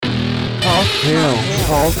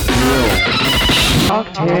Talk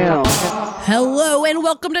Hello and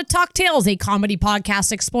welcome to Talk Tales, a comedy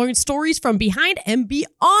podcast exploring stories from behind and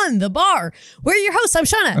beyond the bar. We're your hosts. I'm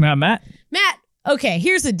Shauna. And I'm Matt. Matt, okay,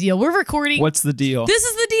 here's the deal. We're recording. What's the deal? This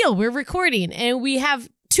is the deal. We're recording, and we have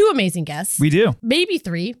two amazing guests. We do. Maybe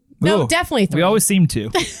three. No, Ooh, definitely three. We always seem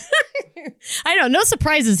to. I know, no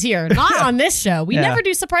surprises here. Not on this show. We Yeah. never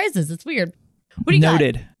do surprises. It's weird. What do you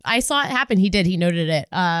Noted. got? I saw it happen. He did. He noted it.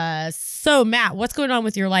 So, Matt, what's going on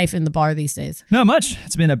with your life in the bar these days? Not much.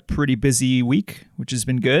 It's been a pretty busy week, which has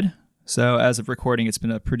been good. So as of recording, it's been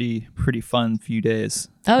a pretty fun few days.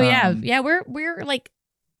 Oh, yeah. Yeah, we're like...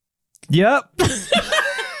 Yep.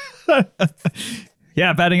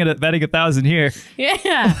 Yeah, batting 1,000 here.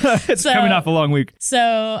 Yeah. It's coming off a long week.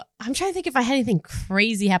 So I'm trying to think if I had anything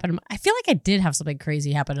crazy happen. I feel like I did have something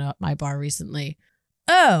crazy happen at my bar recently.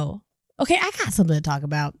 Oh, okay. I got something to talk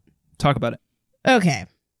about. Talk about it. Okay.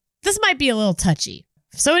 This might be a little touchy.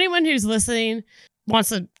 So anyone who's listening wants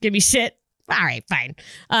to give me shit. All right, fine.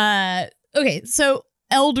 Okay. So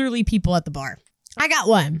elderly people at the bar. I got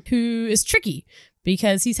one who is tricky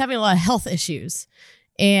because he's having a lot of health issues.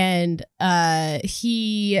 And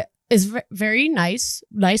he is very nice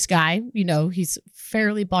guy. You know, he's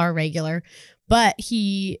fairly bar regular, but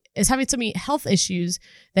he is having so many health issues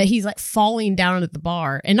that he's like falling down at the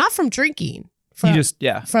bar, and not from drinking,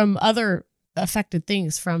 from other affected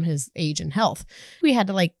things from his age and health. We had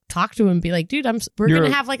to like talk to him and be like, dude, we're going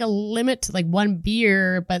to have like a limit to like one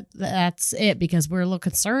beer, but that's it because we're a little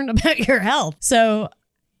concerned about your health. So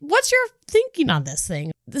what's your thinking on this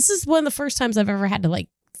thing? This is one of the first times I've ever had to like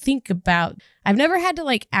think about. I've never had to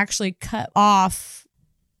like actually cut off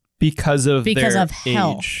because of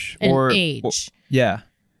health age and age. Yeah.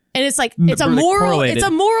 And it's like Really correlated. it's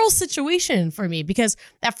a moral situation for me because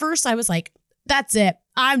at first I was like, that's it.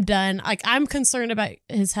 I'm done. Like, I'm concerned about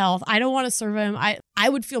his health. I don't want to serve him. I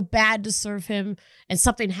would feel bad to serve him and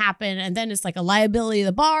something happened. And then it's like a liability of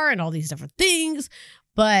the bar and all these different things.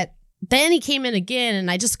 But then he came in again and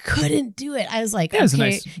I just couldn't do it. I was like, yeah,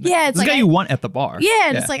 okay. It's like the guy you want at the bar. Yeah.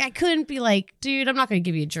 And it's like, I couldn't be like, dude, I'm not going to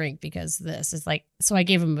give you a drink because this is like, so I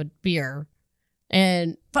gave him a beer.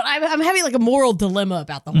 But I'm having like a moral dilemma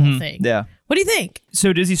about the whole thing. Yeah. What do you think?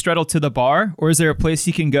 So does he straddle to the bar, or is there a place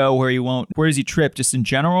he can go where where does he trip just in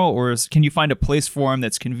general, or can you find a place for him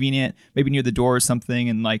that's convenient, maybe near the door or something,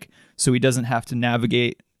 and like so he doesn't have to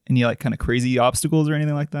navigate any like kind of crazy obstacles or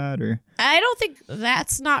anything like that? Or I don't think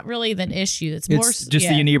that's not really the issue. It's more just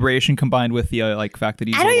the inebriation combined with the like fact that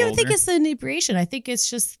he's. I don't even older. think it's the inebriation. I think it's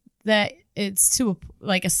just that it's to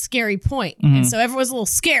a scary point, and so everyone's a little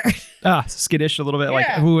scared. Skittish a little bit. Yeah.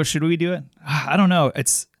 Like, ooh, should we do it? I don't know.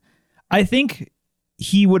 I think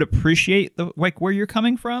he would appreciate where you're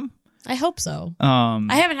coming from. I hope so. I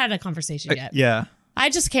haven't had a conversation yet. Yeah. I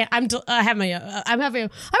just can't. I'm having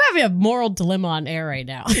a moral dilemma on air right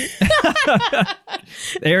now.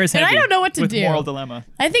 Air is heavy. And I don't know what to do. Moral dilemma.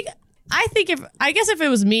 I think if it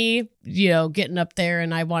was me, getting up there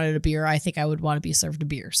and I wanted a beer, I think I would want to be served a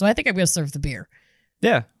beer. So I think I'm going to serve the beer.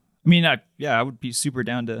 Yeah. I mean, I would be super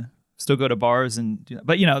down to still go to bars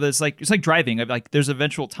but there's like, it's like driving. Like there's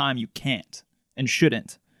eventual time you can't and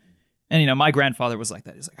shouldn't. And my grandfather was like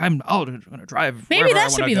that. He's like, I'm going to drive. Maybe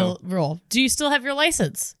that should be the rule. Do you still have your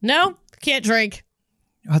license? No, can't drink.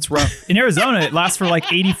 That's rough. In Arizona, it lasts for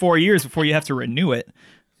like 84 years before you have to renew it.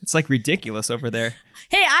 It's like ridiculous over there.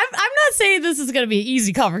 Hey, I'm not saying this is going to be an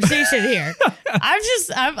easy conversation here.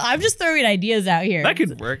 I'm just throwing ideas out here. That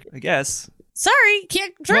could work, I guess. Sorry,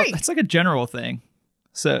 can't drink. Well, that's like a general thing.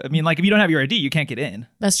 So, I mean, like if you don't have your ID, you can't get in.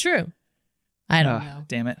 That's true. I don't know.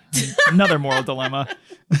 Damn it. Another moral dilemma.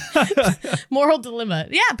 Moral dilemma.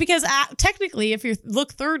 Yeah, because technically, if you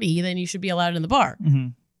look 30, then you should be allowed in the bar. Mm-hmm.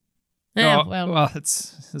 Yeah, well,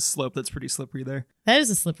 it's a slope that's pretty slippery there. That is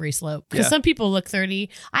a slippery slope because some people look 30.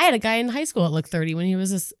 I had a guy in high school that looked 30 when he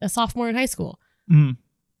was a sophomore in high school. Mm.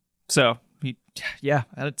 So,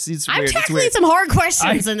 it's weird. I'm tackling some hard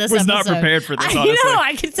questions in this episode. I was not prepared for this, honestly.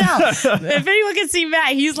 I can tell. If anyone can see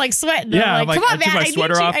Matt, he's like sweating. Yeah, I'm like, come on, Matt,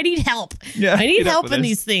 I need help. Yeah, I need help in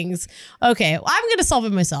these things. Okay, well, I'm going to solve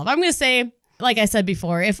it myself. I'm going to say, like I said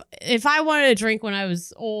before, if I wanted a drink when I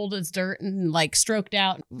was old as dirt and like stroked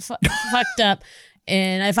out, fucked up,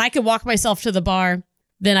 and if I could walk myself to the bar,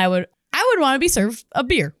 then I would want to be served a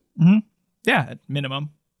beer. Mm-hmm. Yeah, at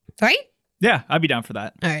minimum. Right? Yeah, I'd be down for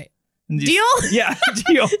that. All right. Deal? Yeah,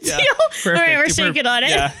 deal. Yeah. Deal? All right, we're shaking on it.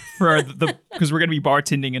 Yeah, because we're going to be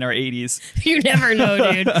bartending in our 80s. You never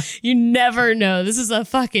know, dude. You never know. This is a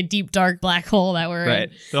fucking deep, dark black hole that we're in. Right.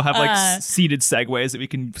 They'll have like seated segways that we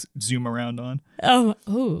can zoom around on.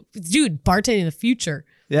 Oh, dude, bartending in the future.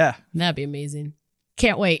 Yeah. That'd be amazing.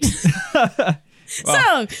 Can't wait.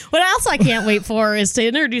 So, what else I can't wait for is to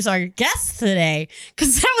introduce our guest today,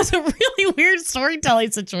 because that was a really weird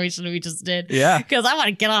storytelling situation we just did. Yeah. Because I want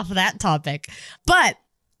to get off of that topic. But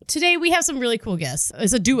today we have some really cool guests.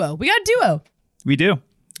 It's a duo. We got a duo. We do.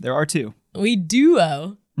 There are two. We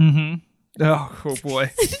duo. Mm-hmm. Oh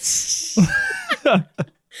boy.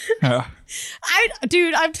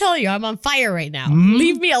 Dude, I'm telling you, I'm on fire right now.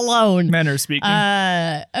 Leave me alone. Men are speaking.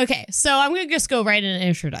 Okay, so I'm going to just go right into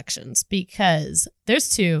introductions because there's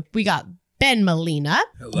two. We got Ben Molina.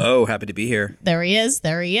 Hello, happy to be here. There he is.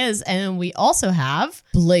 And we also have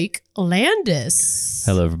Blake Landis.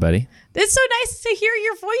 Hello, everybody. It's so nice to hear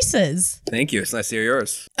your voices. Thank you. It's nice to hear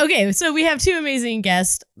yours. Okay, so we have two amazing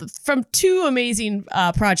guests from two amazing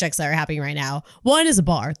projects that are happening right now. One is a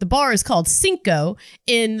bar. The bar is called Cinco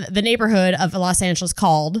in the neighborhood of Los Angeles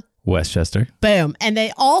called Westchester. Boom. And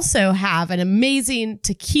they also have an amazing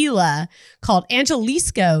tequila called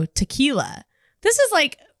Angelisco Tequila. This is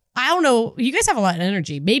like, I don't know. You guys have a lot of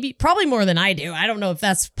energy, probably more than I do. I don't know if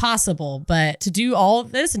that's possible, but to do all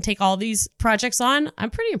of this and take all these projects on, I'm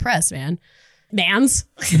pretty impressed, man. Mans.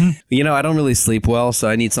 You know, I don't really sleep well, so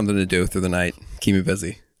I need something to do through the night. Keep me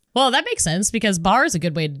busy. Well, that makes sense because bar is a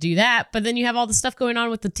good way to do that. But then you have all the stuff going on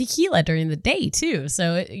with the tequila during the day, too.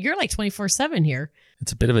 So you're like 24/7 here.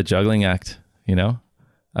 It's a bit of a juggling act, you know?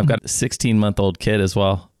 I've got a 16-month-old kid as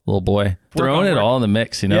well. Little boy. Throwing it all in the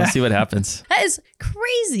mix, Yeah. See what happens. That is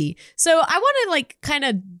crazy. So I want to kind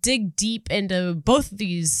of dig deep into both of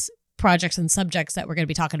these projects and subjects that we're going to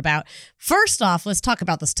be talking about. First off, let's talk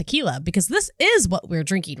about this tequila because this is what we're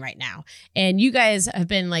drinking right now. And you guys have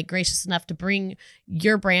been gracious enough to bring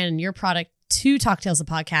your brand and your product to Talk Tales, the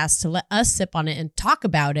podcast, to let us sip on it and talk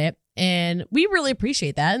about it. And we really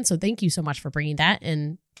appreciate that. And so thank you so much for bringing that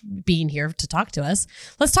and being here to talk to us.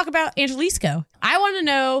 Let's talk about Angelisco. I want to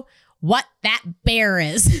know what that bear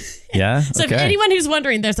is. Yeah. So if anyone who's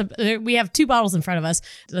wondering, we have two bottles in front of us.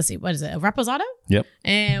 Let's see, what is it? A Reposado? Yep.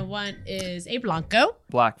 And one is a Blanco.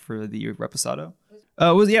 Black for the Reposado.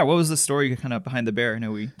 What was the story kind of behind the bear? I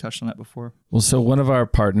know we touched on that before. Well, so one of our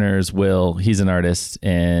partners, Will, he's an artist,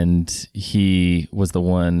 and he was the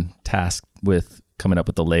one tasked with coming up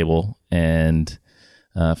with the label. And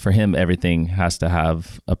for him, everything has to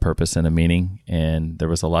have a purpose and a meaning. And there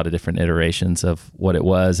was a lot of different iterations of what it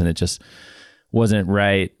was, and it just wasn't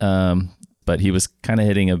right. But he was kind of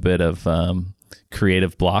hitting a bit of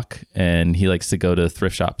creative block, and he likes to go to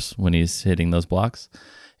thrift shops when he's hitting those blocks.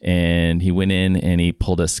 And he went in and he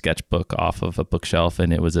pulled a sketchbook off of a bookshelf,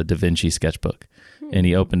 and it was a Da Vinci sketchbook. And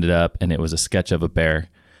he opened it up, and it was a sketch of a bear.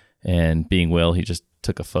 And being Will, he just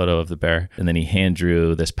took a photo of the bear, and then he hand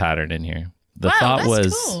drew this pattern in here. The thought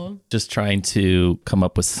was cool. Just trying to come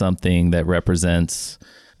up with something that represents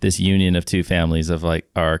this union of two families of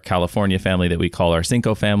our California family that we call our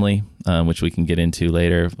Cinco family, which we can get into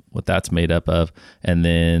later, what that's made up of. And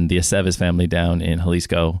then the Aceves family down in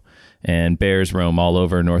Jalisco, and bears roam all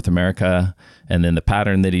over North America. And then the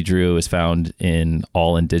pattern that he drew is found in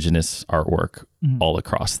all indigenous artwork all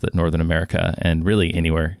across Northern America and really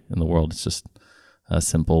anywhere in the world. It's just a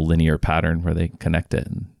simple linear pattern where they connect it.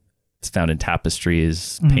 And it's found in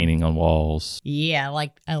tapestries, painting on walls. Yeah,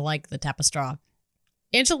 I like the Tapestro.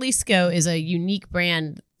 Angelisco is a unique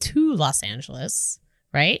brand to Los Angeles,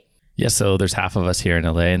 right? Yeah, so there's half of us here in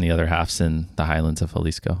LA and the other half's in the highlands of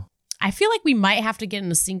Jalisco. I feel like we might have to get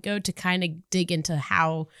into Cinco to kind of dig into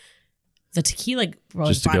how the tequila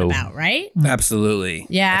was brought about, right? Absolutely.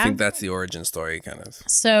 Yeah. I think that's the origin story, kind of.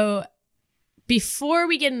 So before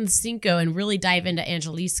we get into Cinco and really dive into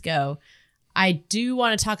Angelisco, I do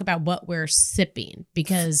want to talk about what we're sipping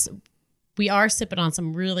because we are sipping on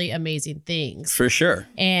some really amazing things. For sure.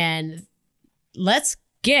 And let's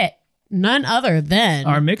get none other than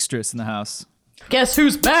Our mixtress in the house. Guess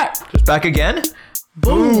who's back? Just back again?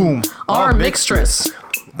 Boom! Our mixtress.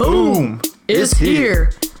 Boom! Is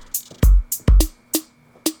here.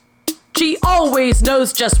 She always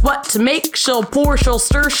knows just what to make. She'll pour, she'll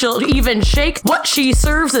stir, she'll even shake. What she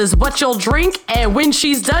serves is what you'll drink. And when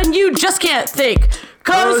she's done, you just can't think.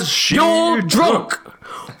 'Cause you're drunk.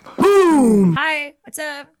 Boom! Hi, what's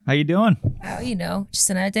up? How you doing? Oh, just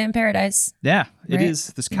another day in paradise. Yeah, it Right. is.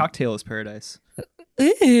 This cocktail is paradise.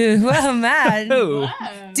 Ooh, well, man. Oh,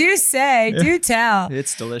 Do say, do tell.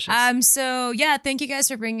 it's delicious. So yeah, thank you guys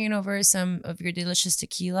for bringing over some of your delicious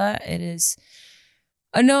tequila. It is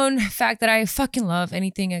a known fact that I fucking love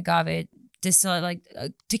anything agave distillate, like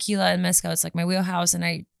tequila and mezcal. It's like my wheelhouse, and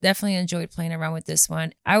I definitely enjoyed playing around with this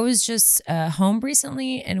one. I was just home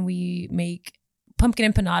recently, and we make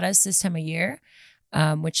pumpkin empanadas this time of year.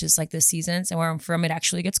 which is like the seasons. And where I'm from, it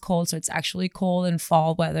actually gets cold. So it's actually cold in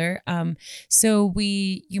fall weather. So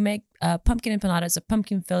you make pumpkin empanada as a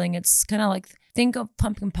pumpkin filling. It's kind of like, think of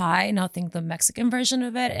pumpkin pie. Now think the Mexican version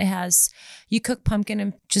of it. You cook pumpkin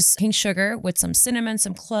and just cane sugar with some cinnamon,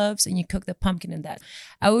 some cloves, and you cook the pumpkin in that.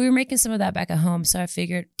 We were making some of that back at home. So I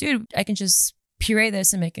figured, dude, I can just puree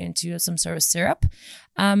this and make it into some sort of syrup.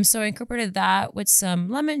 So I incorporated that with some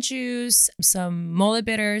lemon juice, some mole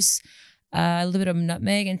bitters, a little bit of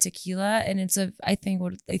nutmeg and tequila. And I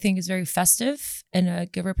think is very festive and a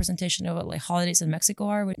good representation of what like holidays in Mexico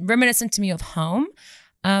are, reminiscent to me of home.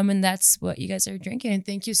 And that's what you guys are drinking. And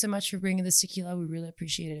thank you so much for bringing this tequila. We really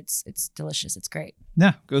appreciate it. It's delicious. It's great.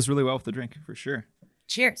 Yeah, goes really well with the drink for sure.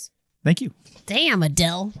 Cheers. Thank you. Damn,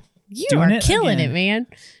 Adele. You Doing are it killing again. it, man.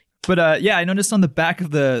 But I noticed on the back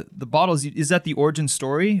of the bottles, is that the origin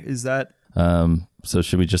story? Is that So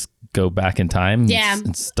should we just go back in time? Yeah.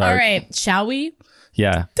 And start? All right. Shall we?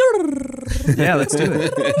 Yeah. yeah? Let's do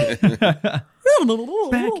it.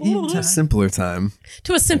 Back in time. Simpler time.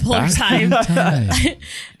 To a simpler time.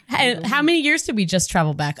 And how many years did we just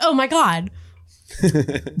travel back? Oh my God.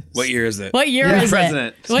 What year is it? What year is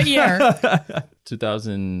president. it? What year?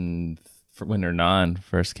 2000 when Hernan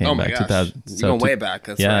first came Oh my back. gosh. 2000. You're going way back.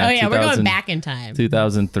 That's yeah. Oh right. yeah, we're 2000 going back in time.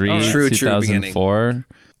 2003, True 2004.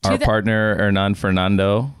 Our partner Hernan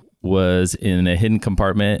Fernando was in a hidden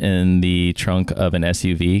compartment in the trunk of an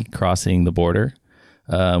SUV crossing the border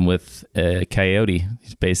with a coyote.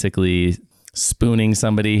 He's basically spooning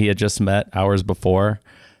somebody he had just met hours before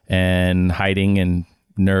and hiding and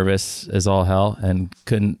nervous as all hell and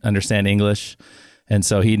couldn't understand English. And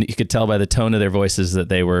so he could tell by the tone of their voices that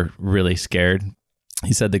they were really scared.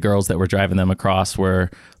 He said the girls that were driving them across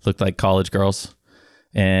looked like college girls.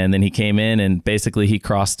 And then he came in and basically he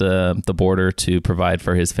crossed the border to provide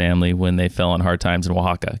for his family when they fell on hard times in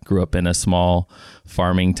Oaxaca. Grew up in a small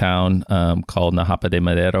farming town called Najapa de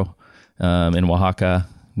Madero in Oaxaca.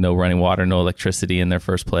 No running water, no electricity in their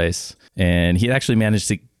first place. And he actually managed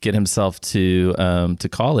to get himself to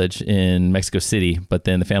college in Mexico City. But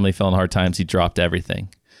then the family fell on hard times. He dropped everything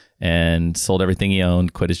and sold everything he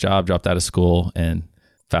owned, quit his job, dropped out of school, and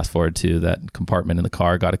fast forward to that compartment in the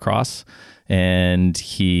car, got across. And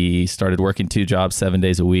he started working 2 jobs 7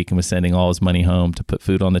 days a week and was sending all his money home to put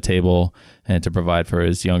food on the table and to provide for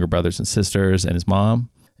his younger brothers and sisters and his mom.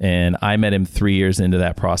 And I met him 3 years into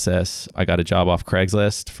that process. I got a job off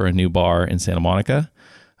Craigslist for a new bar in Santa Monica.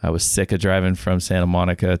 I was sick of driving from Santa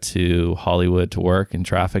Monica to Hollywood to work in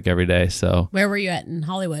traffic every day. So Where were you at in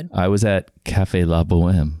Hollywood? I was at Cafe La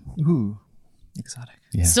Boheme. Ooh, exotic.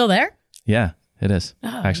 Yeah. Still there? Yeah, it is. Oh,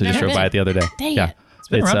 I actually just never drove by been. it the other day. Dang yeah. it. It's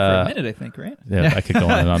been around for uh, a minute, I think, right? Yeah, I could go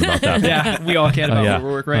on and on about that. Yeah, we all can about yeah. where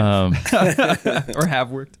we work, right? Or have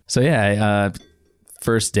worked. So yeah,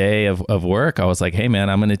 first day of work, I was like, hey man,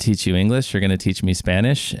 I'm going to teach you English. You're going to teach me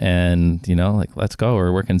Spanish. And, let's go.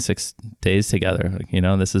 We're working 6 days together.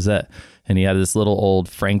 This is it. And he had this little old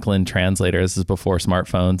Franklin translator. This is before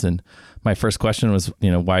smartphones. And my first question was,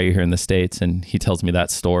 why are you here in the States? And he tells me that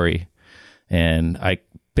story. And I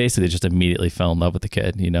basically just immediately fell in love with the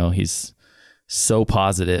kid. He's so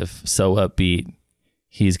positive, so upbeat.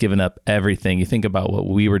 He's given up everything. You think about what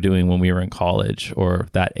we were doing when we were in college or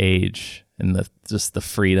that age, and just the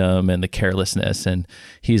freedom and the carelessness. And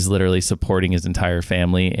he's literally supporting his entire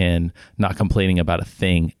family and not complaining about a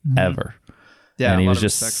thing ever. Yeah, and he a lot was of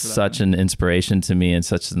just respect for that, such an inspiration to me and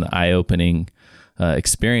such an eye-opening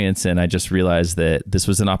experience. And I just realized that this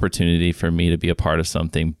was an opportunity for me to be a part of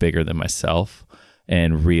something bigger than myself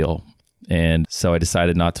and real. And so I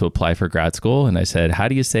decided not to apply for grad school. And I said, how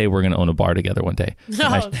do you say we're going to own a bar together one day?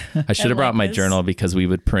 I should have brought my journal because we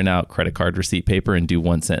would print out credit card receipt paper and do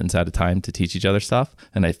 1 sentence at a time to teach each other stuff.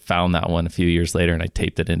 And I found that one a few years later and I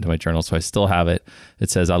taped it into my journal. So I still have it.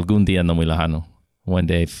 It says, algún día no muy lejano. One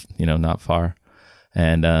day, not far.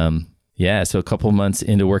 And so a couple months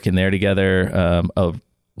into working there together,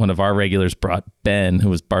 one of our regulars brought Ben, who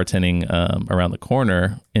was bartending around the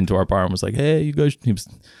corner, into our bar and was like, hey, you guys,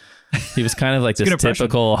 he was kind of like this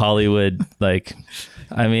typical Hollywood, I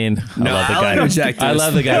love the guy. I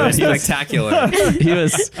love the guy. He was Spectacular. He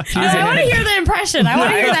was I want to hear the impression. I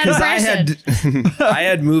want to hear that impression. I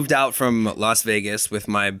had moved out from Las Vegas with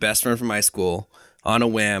my best friend from high school on a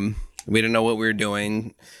whim. We didn't know what we were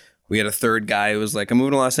doing. We had a third guy who was like, I'm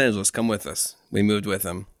moving to Los Angeles. Come with us. We moved with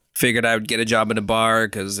him. Figured I would get a job at a bar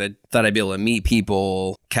because I thought I'd be able to meet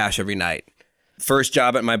people, cash every night. First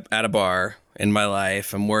job at a bar in my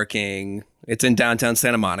life. I'm working. It's in downtown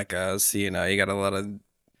Santa Monica. So, you got a lot of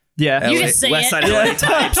Yeah. You LA, just say West it. Side LA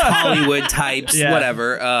types, Hollywood types, Yeah.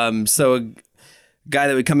 whatever. So a guy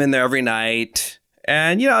that would come in there every night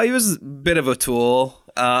And, he was a bit of a tool.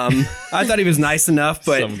 I thought he was nice enough,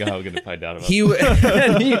 but Some guy we're going to find out about. he would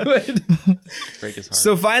break his heart.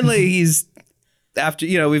 So finally, after,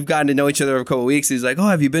 we've gotten to know each other for a couple of weeks. He's like, oh,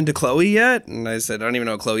 have you been to Chloe yet? And I said, I don't even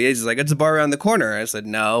know what Chloe is. He's like, it's a bar around the corner. I said,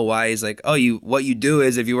 no, why? He's like, oh, what you do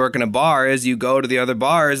is if you work in a bar is you go to the other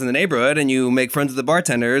bars in the neighborhood and you make friends with the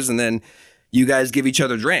bartenders and then you guys give each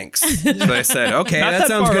other drinks. So I said, okay, that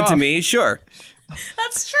sounds good to me. Sure.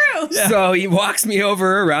 That's true. Yeah. So he walks me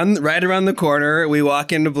over right around the corner. We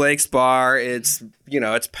walk into Blake's bar. It's,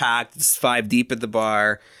 it's packed. It's 5 deep at the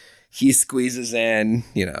bar. He squeezes in,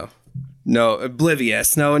 no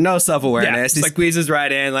oblivious, no self-awareness. Yeah, he squeezes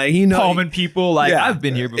right in, like he knows. Palming people, like I've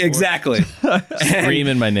been here before. Exactly.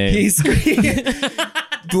 Screaming my name.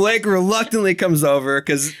 Blake reluctantly comes over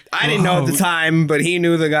because I didn't know at the time, but he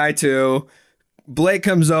knew the guy too. Blake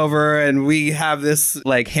comes over and we have this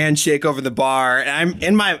like handshake over the bar. And I'm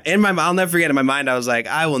in my I'll never forget, in my mind I was like,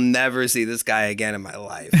 I will never see this guy again in my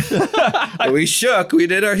life. But we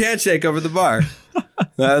did our handshake over the bar. And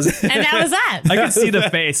that was that. I can see the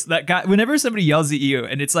face. That guy, whenever somebody yells at you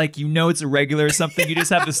and it's like, it's a regular or something, you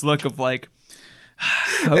just have this look of like,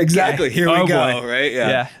 okay. Exactly. Here we go. Boy. Right?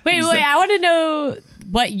 Yeah. Wait. I want to know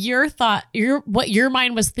what your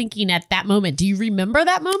mind was thinking at that moment. Do you remember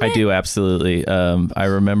that moment? I do, absolutely. I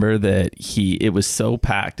remember that it was so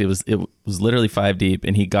packed. It was literally 5 deep,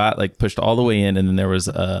 and he got like pushed all the way in, and then there was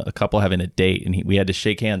a couple having a date, and we had to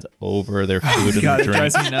shake hands over their food and God, their it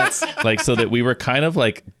drives drinks. me nuts. Like, so that we were kind of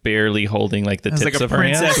like barely holding like the It was tips like a of our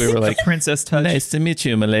hands. princess. We were like, princess touch. nice to meet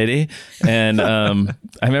you, my lady. And I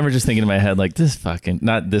remember just thinking in my head, like,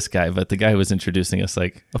 not this guy, but the guy who was introducing us,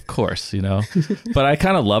 like, of course, But I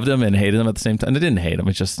kind of loved him and hated him at the same time. I didn't hate him.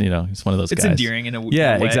 It's just, he's one of those guys. It's endearing in a way.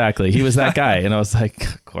 Yeah, exactly. He was that guy. And I was like,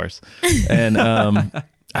 of course. And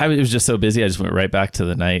I was just so busy. I just went right back to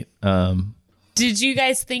the night. Did you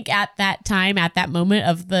guys think at that time, at that moment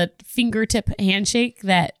of the fingertip handshake,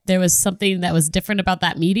 that there was something that was different about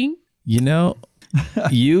that meeting? You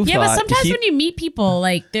Yeah, but sometimes when you meet people,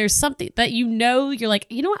 like there's something that you're like,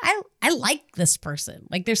 what? I like this person.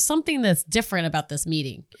 Like there's something that's different about this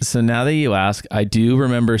meeting. So now that you ask, I do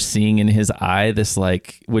remember seeing in his eye this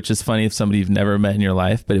like, which is funny if somebody you've never met in your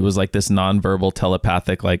life, but it was like this nonverbal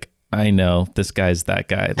telepathic, like, I know this guy's that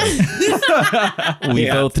guy. Like, we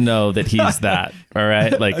both know that he's that. All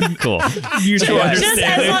right. Like, cool. Mutual Just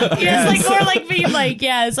understanding. it's like more like being like,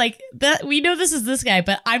 it's like that. We know this is this guy,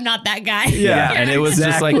 but I'm not that guy. Yeah. And it was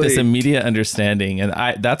just like this Exactly. immediate understanding.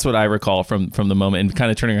 And that's what I recall from the moment, and kind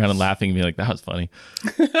of turning around and laughing and being like, that was funny.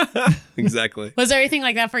 Exactly. Was there anything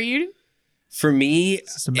like that for you? For me,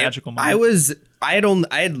 It's a magical moment.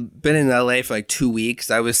 I had been in LA for like 2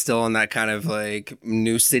 weeks. I was still on that kind of like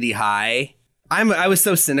new city high. I was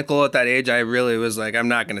so cynical at that age. I really was like, I'm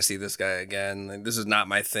not going to see this guy again. Like, this is not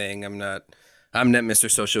my thing. I'm not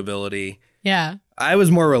Mr. Sociability. Yeah. I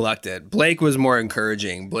was more reluctant. Blake was more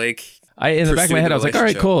encouraging. Blake, In the back of my pursued head, the I was like, all right,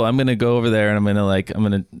 relationship. cool. I'm going to go over there and I'm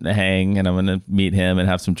going to hang and I'm going to meet him and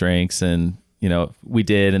have some drinks. And, we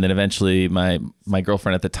did. And then eventually my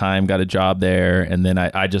girlfriend at the time got a job there. And then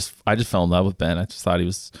I just fell in love with Ben. I just thought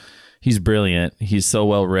he's brilliant. He's so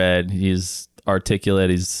well read. He's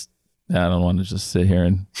articulate. I don't want to just sit here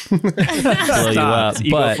and blow you up.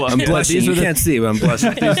 Ego But, fluff. I'm blushing. these You are the can't see, but I'm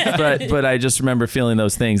blushing. but I just remember feeling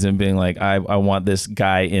those things and being like, I want this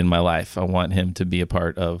guy in my life. I want him to be a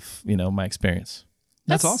part of, my experience.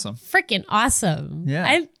 That's awesome. Freaking awesome.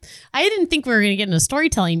 Yeah. I didn't think we were going to get into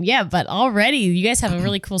storytelling yet, but already you guys have a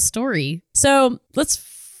really cool story. So let's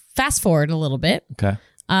fast forward a little bit. Okay.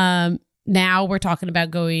 Now we're talking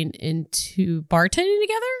about going into bartending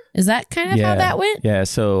together. Is that kind of how that went? Yeah.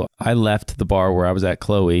 So I left the bar where I was at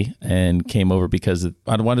Chloe and came over because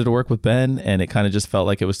I wanted to work with Ben, and it kind of just felt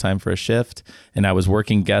like it was time for a shift. And I was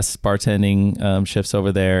working guest bartending shifts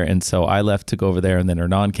over there. And so I left to go over there, and then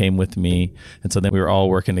Hernan came with me. And so then we were all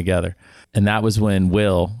working together. And that was when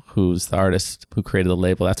Will, who's the artist who created the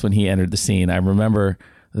label, that's when he entered the scene. I remember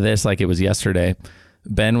this like it was yesterday.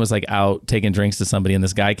 Ben was like out taking drinks to somebody, and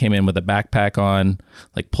this guy came in with a backpack on,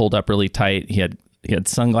 like pulled up really tight. He had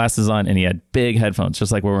sunglasses on, and he had big headphones,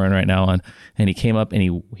 just like what we're wearing right now on. And he came up and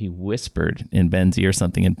he whispered in Ben's ear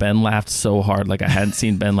something, and Ben laughed so hard, like I hadn't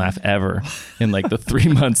seen Ben laugh ever in like the 3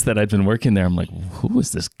 months that I'd been working there. I'm like, who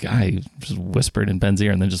is this guy who just whispered in Ben's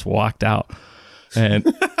ear and then just walked out?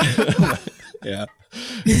 And Yeah.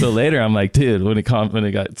 so later I'm like, dude, when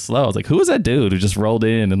it got slow, I was like, who was that dude who just rolled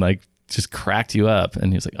in and like just cracked you up?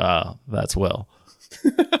 And he was like, oh, that's Will.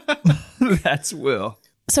 That's Will.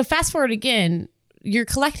 So fast forward again, you're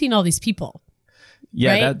collecting all these people.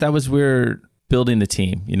 Yeah, Right? that was where building the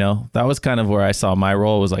team, you know. That was kind of where I saw my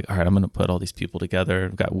role. Was like, all right, I'm going to put all these people together.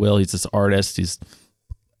 I've got Will, he's this artist, he's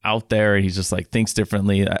out there, and he's just like thinks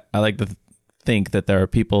differently. I like to think that there are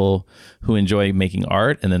people who enjoy making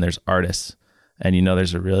art, and then there's artists, and you know,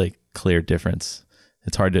 there's a really clear difference.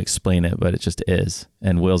 It's hard to explain it, but it just is.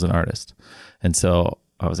 And Will's an artist, and so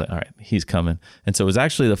I was like, all right, he's coming. And so it was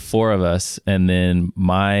actually the four of us, and then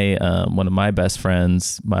my one of my best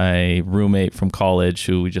friends, my roommate from college,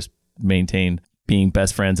 who we just maintained being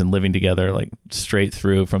best friends and living together like straight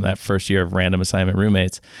through from that first year of random assignment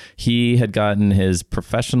roommates. He had gotten his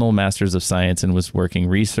professional master's of science and was working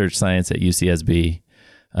research science at UCSB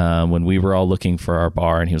when we were all looking for our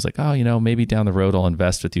bar. And he was like, oh, you know, maybe down the road I'll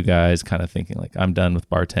invest with you guys, kind of thinking like I'm done with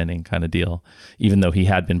bartending kind of deal, even though he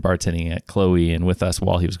had been bartending at Chloe and with us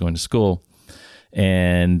while he was going to school.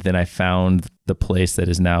 And then I found the place that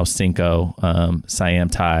is now Cinco, Siam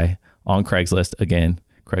Thai, on Craigslist again.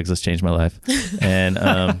 Craigslist changed my life, and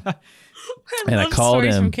I called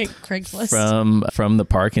him from the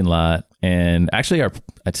parking lot. And actually, we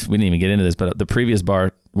didn't even get into this, but the previous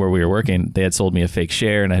bar where we were working, they had sold me a fake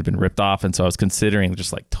share, and I had been ripped off, and so I was considering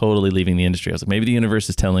just like totally leaving the industry. I was like, maybe the universe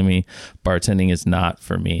is telling me bartending is not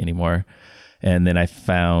for me anymore. And then I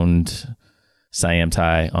found Siam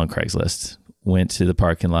Thai on Craigslist. Went to the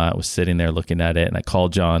parking lot, was sitting there looking at it, and I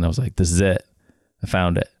called John. I was like, this is it. I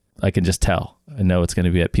found it. I can just tell. I know it's going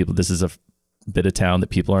to be at people. This is a bit of town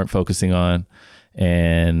that people aren't focusing on,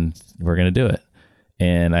 and we're going to do it.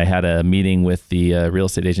 And I had a meeting with the real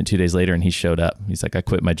estate agent 2 days later, and he showed up. He's like, I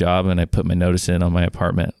quit my job and I put my notice in on my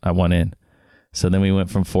apartment. I want in. So then we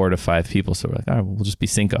went from 4 to 5 people. So we're like, all right, we'll just be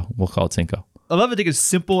Cinco. We'll call it Cinco. I love it. I think it's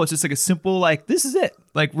simple. It's just like a simple, like, this is it.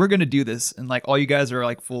 Like, we're going to do this. And like all you guys are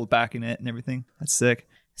like full backing it and everything. That's sick.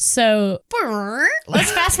 So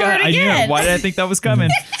let's fast forward again. Why did I think that was coming?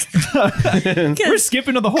 We're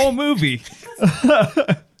skipping to the whole movie.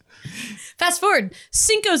 Fast forward.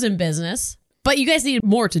 Cinco's in business, but you guys needed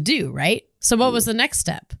more to do, right? So what was the next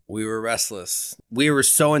step? We were restless. We were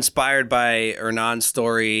so inspired by Hernan's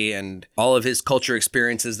story and all of his culture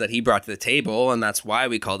experiences that he brought to the table. And that's why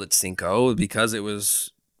we called it Cinco, because it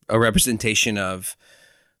was a representation of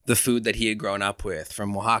the food that he had grown up with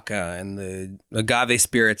from Oaxaca and the agave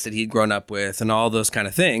spirits that he'd grown up with and all those kind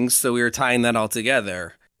of things. So we were tying that all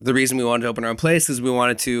together. The reason we wanted to open our own place is we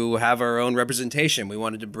wanted to have our own representation. We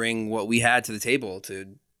wanted to bring what we had to the table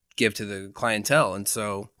to give to the clientele. And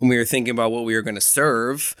so when we were thinking about what we were going to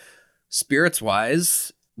serve spirits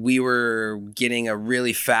wise, we were getting a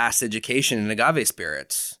really fast education in agave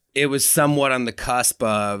spirits. It was somewhat on the cusp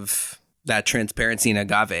of that transparency in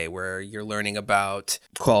agave, where you're learning about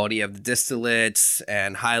quality of the distillates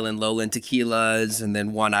and highland, lowland tequilas. And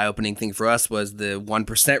then one eye-opening thing for us was the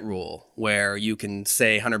 1% rule, where you can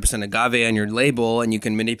say 100% agave on your label and you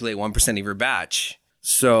can manipulate 1% of your batch.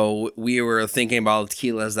 So we were thinking about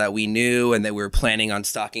tequilas that we knew and that we were planning on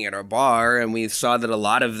stocking at our bar. And we saw that a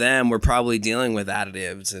lot of them were probably dealing with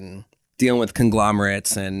additives and dealing with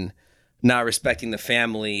conglomerates and not respecting the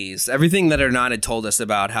families. Everything that Hernan had told us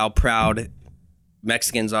about how proud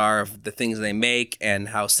Mexicans are of the things they make and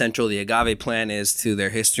how central the agave plant is to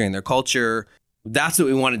their history and their culture. That's what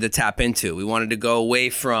we wanted to tap into. We wanted to go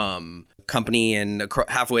away from a company and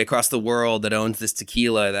halfway across the world that owns this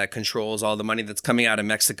tequila that controls all the money that's coming out of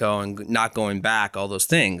Mexico and not going back, all those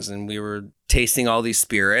things. And we were tasting all these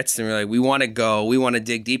spirits and we're like, we want to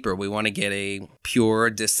dig deeper. We want to get a pure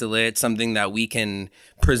distillate, something that we can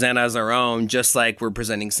present as our own, just like we're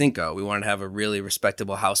presenting Cinco. We wanted to have a really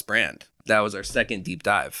respectable house brand. That was our second deep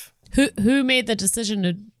dive. Who made the decision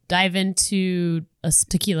to dive into a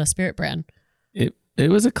tequila spirit brand? It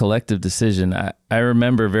was a collective decision. I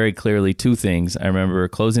remember very clearly two things. I remember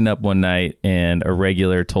closing up one night and a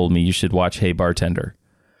regular told me, you should watch Hey Bartender.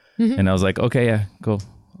 Mm-hmm. And I was like, okay, yeah, go.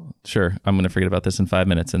 Sure, I'm going to forget about this in 5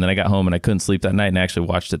 minutes. And then I got home and I couldn't sleep that night and I actually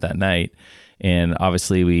watched it that night. And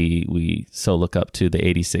obviously we so look up to the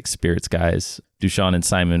 86 Spirits guys. Dushan and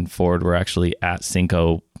Simon Ford were actually at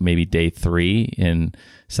Cinco maybe day 3 and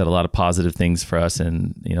said a lot of positive things for us.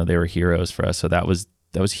 And, you know, they were heroes for us. So that was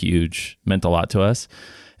huge, meant a lot to us.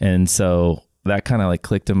 And so that kind of like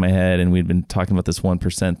clicked in my head, and we'd been talking about this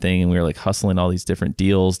 1% thing and we were like hustling all these different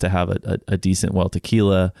deals to have a decent well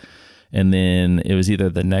tequila. And then it was either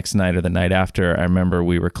the next night or the night after. I remember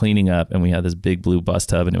we were cleaning up and we had this big blue bus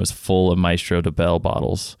tub and it was full of Maestro de Bell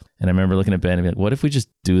bottles. And I remember looking at Ben and being like, what if we just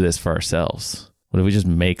do this for ourselves? What if we just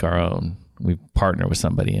make our own? We partner with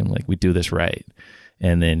somebody and like we do this right.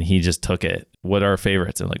 And then he just took it. What are our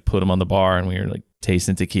favorites? And like put them on the bar, and we were like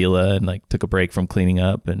tasting tequila and like took a break from cleaning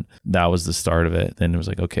up. And that was the start of it. Then it was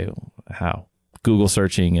like, okay, how? Google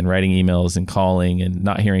searching and writing emails and calling and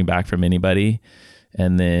not hearing back from anybody.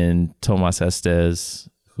 And then Tomas Estes,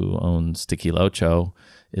 who owns Tequila Ocho,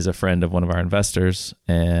 is a friend of one of our investors,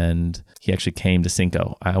 and he actually came to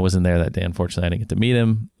Cinco. I wasn't there that day. Unfortunately, I didn't get to meet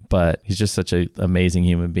him, but he's just such an amazing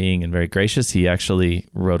human being and very gracious. He actually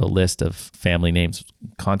wrote a list of family names,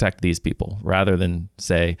 contact these people, rather than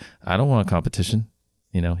say, I don't want a competition.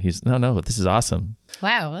 He's, no, this is awesome.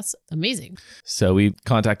 Wow, that's amazing. So we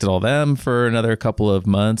contacted all them for another couple of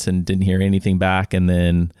months and didn't hear anything back. And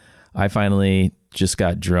then I finally just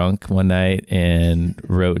got drunk one night and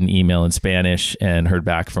wrote an email in Spanish and heard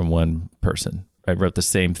back from one person. I wrote the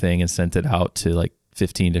same thing and sent it out to like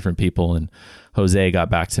 15 different people. And Jose got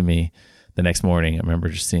back to me the next morning. I remember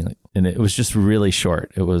just seeing and it was just really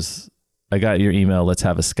short. It was, I got your email, let's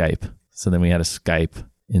have a Skype. So then we had a Skype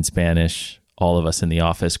in Spanish, all of us in the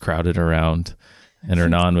office crowded around, and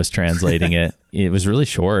Hernan was translating it. It was really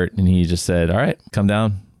short. And he just said, all right, come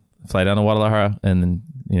down, fly down to Guadalajara, and then,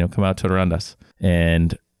 come out to Arandas.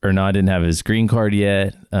 And Hernan didn't have his green card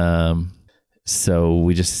yet. So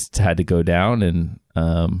we just had to go down, and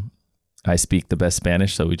I speak the best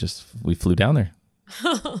Spanish. So we flew down there.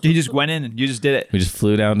 You just went in and you just did it. We just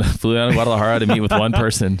flew down to Guadalajara to meet with one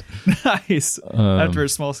person. Nice. After a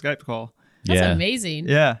small Skype call. That's amazing.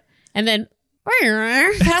 Yeah. And then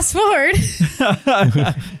fast forward.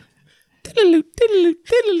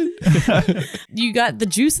 You got the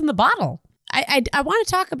juice in the bottle. I want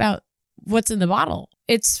to talk about what's in the bottle.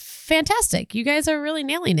 It's fantastic. You guys are really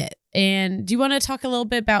nailing it. And do you want to talk a little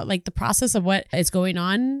bit about like the process of what is going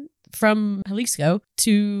on from Jalisco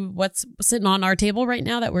to what's sitting on our table right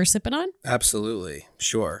now that we're sipping on? Absolutely.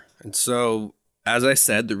 Sure. And so, as I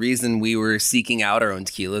said, the reason we were seeking out our own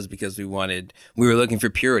tequila is because we were looking for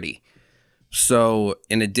purity. So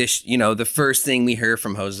in addition, the first thing we heard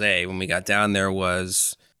from Jose when we got down there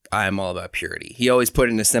was, I'm all about purity. He always put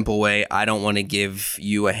it in a simple way. I don't want to give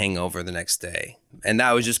you a hangover the next day. And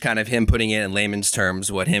that was just kind of him putting it in layman's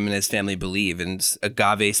terms, what him and his family believe. And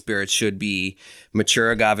agave spirits should be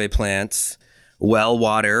mature agave plants, well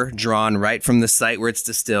water, drawn right from the site where it's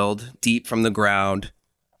distilled, deep from the ground.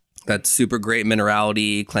 That's super great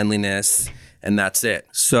minerality, cleanliness, and that's it.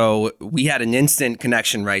 So we had an instant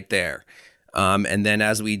connection right there. And then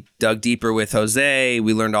as we dug deeper with Jose,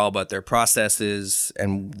 we learned all about their processes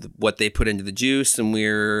and what they put into the juice, and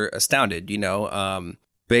we're astounded.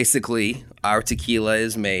 Basically, our tequila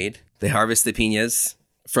is made. They harvest the piñas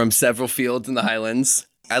from several fields in the highlands,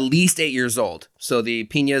 at least 8 years old. So the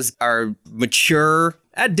piñas are mature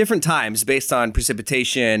at different times based on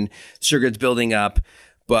precipitation, sugar's building up.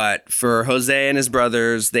 But for Jose and his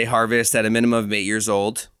brothers, they harvest at a minimum of 8 years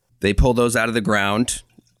old. They pull those out of the ground,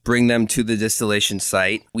 bring them to the distillation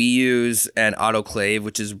site. We use an autoclave,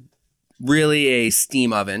 which is really a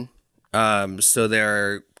steam oven. So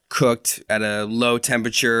they're cooked at a low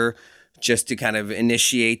temperature just to kind of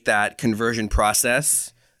initiate that conversion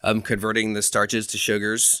process of converting the starches to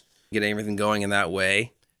sugars, getting everything going in that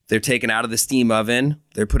way. They're taken out of the steam oven.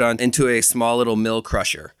 They're put on into a small little mill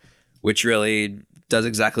crusher, which really does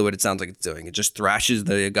exactly what it sounds like it's doing. It just thrashes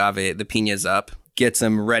the agave, the piñas up, gets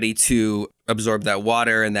them ready to absorb that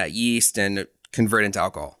water and that yeast and convert into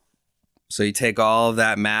alcohol. So you take all of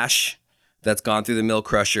that mash that's gone through the mill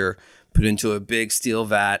crusher, put it into a big steel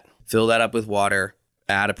vat, fill that up with water,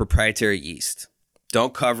 add a proprietary yeast.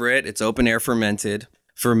 Don't cover it. It's open air fermented.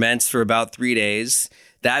 Ferments for about 3 days.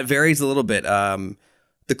 That varies a little bit.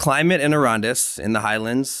 The climate in Arandas, in the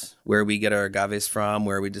highlands, where we get our agaves from,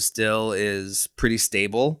 where we distill, is pretty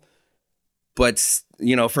stable. But,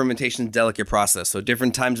 fermentation is a delicate process. So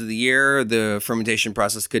different times of the year, the fermentation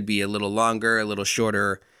process could be a little longer, a little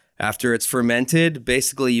shorter. After it's fermented,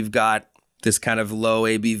 basically you've got this kind of low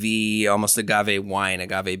ABV, almost agave wine,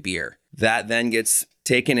 agave beer. That then gets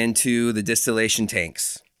taken into the distillation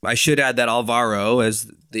tanks. I should add that Alvaro, as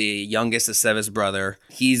the youngest Aceves brother,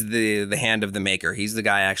 he's the hand of the maker. He's the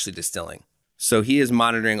guy actually distilling. So he is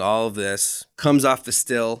monitoring all of this, comes off the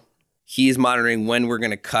still. He's monitoring when we're going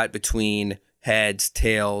to cut between heads,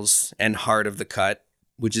 tails, and heart of the cut,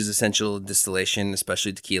 which is essential distillation,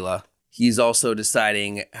 especially tequila. He's also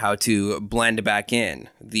deciding how to blend it back in,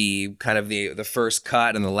 the first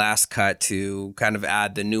cut and the last cut, to kind of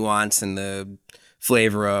add the nuance and the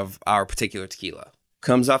flavor of our particular tequila.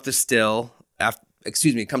 Comes off the still a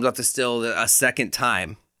second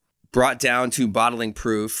time, brought down to bottling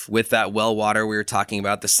proof with that well water we were talking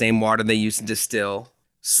about, the same water they used to distill.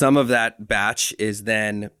 Some of that batch is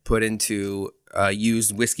then put into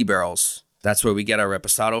used whiskey barrels. That's where we get our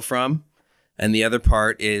reposado from. And the other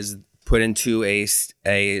part is put into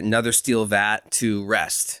another steel vat to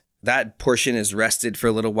rest. That portion is rested for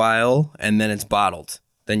a little while, and then it's bottled.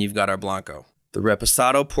 Then you've got our Blanco. The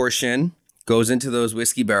Reposado portion goes into those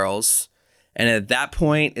whiskey barrels, and at that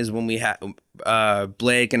point is when we had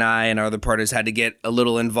Blake and I and our other partners had to get a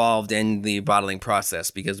little involved in the bottling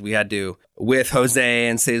process, because we had to, with Jose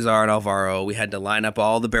and Cesar and Alvaro, we had to line up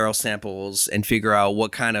all the barrel samples and figure out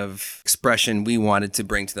what kind of expression we wanted to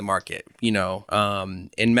bring to the market. You know,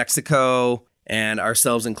 in Mexico, and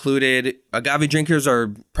ourselves included, agave drinkers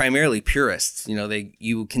are primarily purists. You know,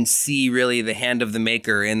 you can see really the hand of the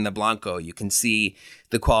maker in the Blanco. You can see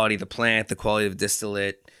the quality of the plant, the quality of the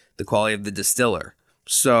distillate, the quality of the distiller.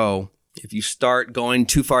 So if you start going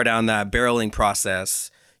too far down that barreling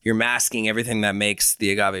process, you're masking everything that makes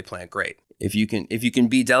the agave plant great. If you can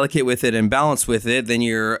be delicate with it and balanced with it, then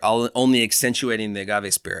you're only accentuating the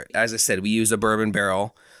agave spirit. As I said, we use a bourbon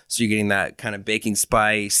barrel. So you're getting that kind of baking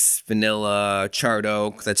spice, vanilla, charred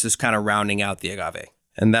oak that's just kind of rounding out the agave.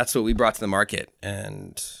 And that's what we brought to the market.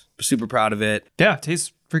 And we're super proud of it. Yeah, it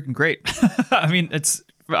tastes freaking great. I mean,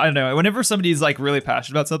 I don't know. Whenever somebody's like really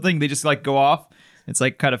passionate about something, they just like go off. It's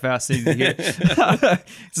like kind of fascinating to hear.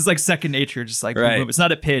 It's just like second nature, just like boom, boom. It's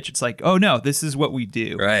not a pitch. It's like, oh no, this is what we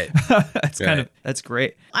do. Right. That's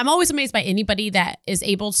great. I'm always amazed by anybody that is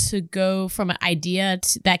able to go from an idea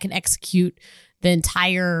that can execute the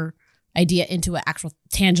entire idea into an actual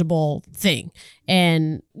tangible thing.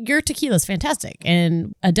 And your tequila is fantastic.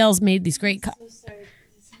 And Adele's made these great. So sorry.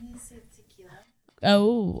 Did somebody say tequila?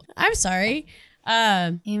 Oh, I'm sorry.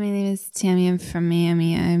 Hey, my name is Tammy. I'm from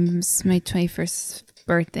Miami. It's my 21st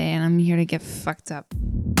birthday, and I'm here to get fucked up.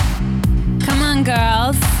 Come on,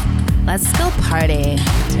 girls. Let's go party.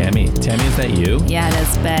 Tammy, is that you? Yeah, it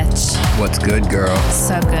is, bitch. What's good, girl?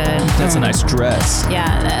 So good. That's a nice dress.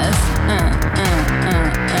 Yeah, it is.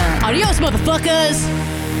 Adios, motherfuckers.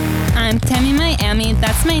 I'm Tammy Miami.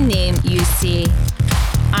 That's my name, you see.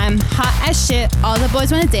 I'm hot as shit. All the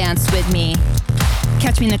boys want to dance with me.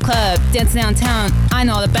 Catch me in the club, dance downtown. I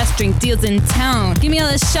know all the best drink deals in town. Give me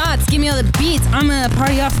all the shots, give me all the beats. I'm gonna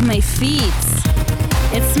party off of my feet.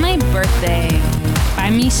 It's my birthday. Buy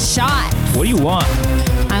me shots. What do you want?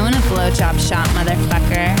 I want a blowjob shot,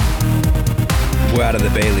 motherfucker. We're out of the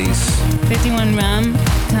Baileys. 51 rum,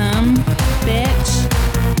 come, bitch.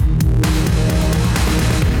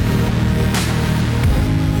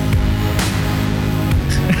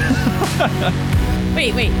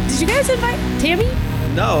 Wait. Did you guys invite Tammy?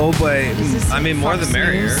 No, but Is this I like mean, more Fox the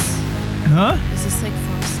merrier. News? Huh? Is this like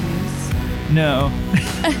Fox News? No.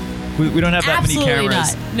 we don't have that Absolutely many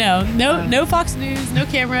cameras. not. No Fox News, no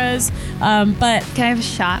cameras. But Can I have a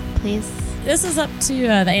shot, please? this is up to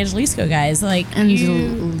the Angelisco guys. Like,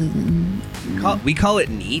 We call it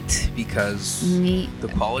neat because Neat. the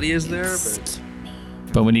quality is there, but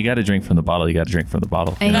But when you got to drink from the bottle, you got to drink from the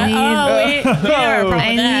bottle. I need, we are a problem with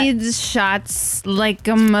I that. need shots like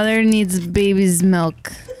a mother needs baby's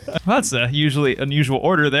milk. Well, that's a usually unusual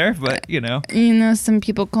order there, but you know, You know, some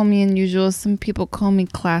people call me unusual, some people call me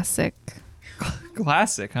classic.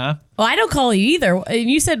 classic, huh? Well, I don't call you either. And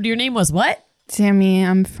you said your name was what? Tammy,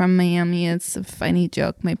 I'm from Miami. It's a funny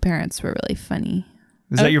joke. My parents were really funny.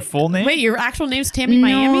 Is that your full name? Wait, your actual name's Tammy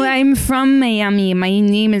Miami? No, I'm from Miami. My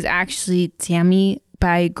name is actually Tammy, but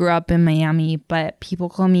I grew up in Miami. But people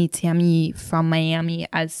call me Tammy from Miami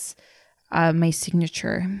as my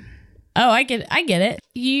signature. Oh, I get it.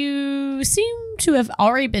 You seem to have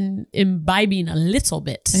already been imbibing a little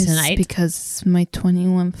bit tonight. It's because it's my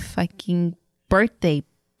 21 fucking birthday,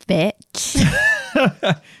 bitch.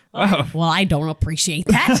 Wow. Well, I don't appreciate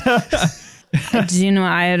that. Do you know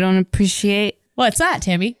what I don't appreciate? What's that,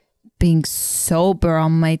 Tammy? Being sober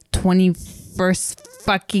on my 21st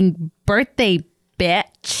fucking birthday,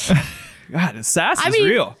 bitch. God, the sass I is mean,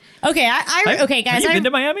 real. Okay, okay, guys. Have you been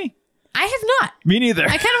to Miami? I have not. Me neither.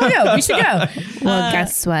 I kind of want to go. We should go. Well,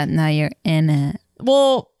 guess what? Now you're in it.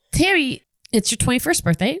 Well, Tammy, it's your 21st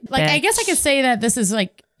birthday. Like, I Bitch. guess I could say that this is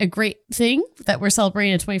like a great thing that we're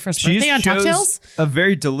celebrating a 21st She birthday on chose Cocktails. a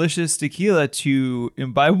very delicious tequila to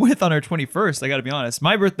imbibe with on her 21st. I got to be honest.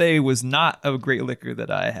 My birthday was not a great liquor that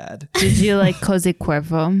I had. Did you like Jose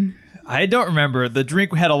Cuervo? I don't remember. The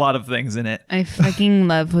drink had a lot of things in it. I fucking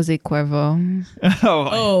love Jose Cuervo. Oh,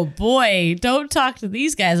 Oh boy, don't talk to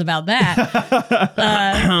these guys about that.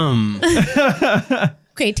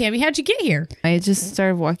 Okay, Tammy, how'd you get here? I just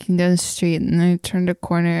started walking down the street and I turned a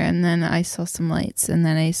corner and then I saw some lights and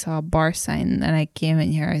then I saw a bar sign and I came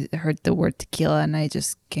in here. I heard the word tequila and I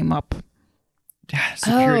just came up.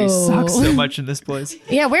 security Oh. sucks so much in this place.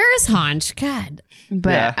 Yeah, where is Hanj? God.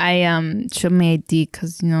 But Yeah. I showed my ID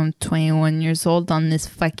because, you know, I'm 21 years old on this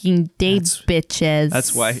fucking date, bitches.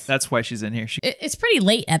 That's why she's in here. She, It's pretty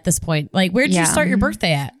late at this point. Like, where'd you Yeah. start your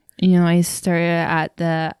birthday at? I started at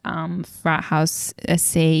the frat house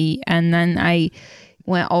SA, and then I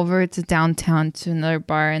went over to downtown to another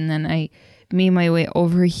bar, and then I made my way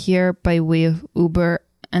over here by way of Uber,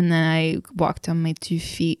 and then I walked on my 2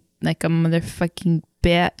 feet like a motherfucking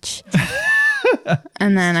bitch.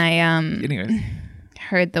 And then I Anyway.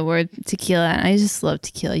 heard the word tequila, and I just love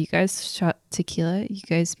tequila. You guys shot tequila? You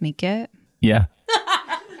guys make it? Yeah.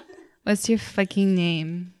 What's your fucking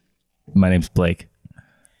name? My name's Blake.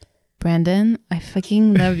 Brandon, I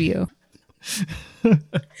fucking love you.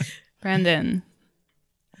 Brandon.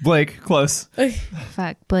 Blake, close.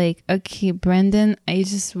 Fuck, Blake. Okay, Brandon, I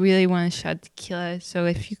just really want a shot of tequila. So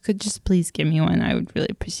if you could just please give me one, I would really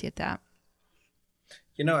appreciate that.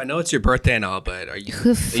 You know, I know it's your birthday and all, but are you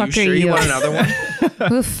Who the fuck are sure you you? want another one?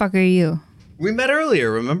 Who the fuck are you? We met earlier,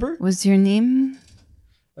 remember? What's your name?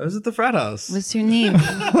 I was at the frat house. What's your name?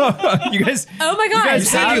 You guys, Oh my god. guys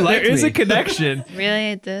said you liked there is me. a connection.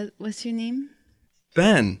 Really? I did. What's your name?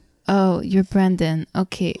 Ben. Oh, you're Brandon.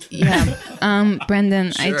 Okay, yeah.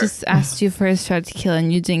 Brandon, I Sure. just asked you for a shot of tequila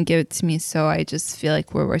and you didn't give it to me, so I just feel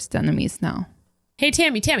like we're worst enemies now. Hey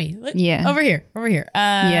Tammy, look, Yeah. over here.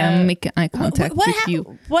 Yeah, I'm making eye contact with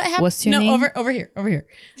you. What happened? What's your no, name? over here.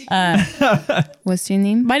 What's your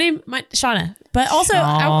name? My Shauna. But also,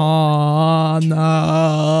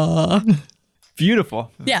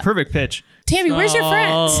 Beautiful. Yeah. Perfect pitch. Tammy, where's your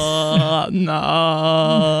friends? God,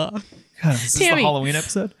 is this the Tammy. Halloween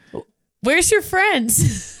episode? Where's your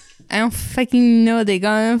friends? I don't fucking know. They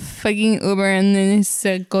got on a fucking Uber and then they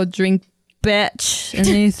said, go drink, bitch. And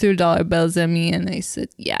then they threw dollar bills at me and I said,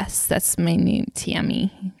 yes, that's my name,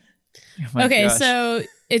 Tammy. Oh my Okay, gosh. so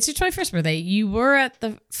it's your 21st birthday. You were at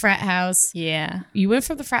the frat house. Yeah. You went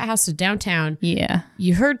from the frat house to downtown. Yeah.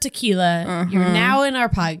 You heard tequila. You're now in our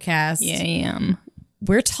podcast. Yeah, I am.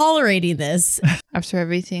 We're tolerating this. After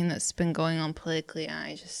everything that's been going on politically,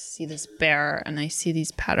 I just see this bear and I see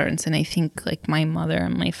these patterns and I think like my mother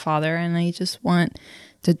and my father and I just want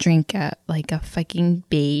to drink at like a fucking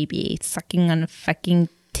baby sucking on a fucking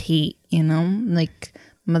teat, like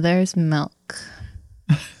mother's milk.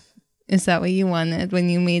 Is that what you wanted when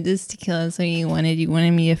you made this tequila? Is that what you wanted? You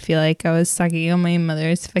wanted me to feel like I was sucking on my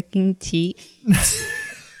mother's fucking teat?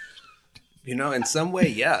 You know, in some way,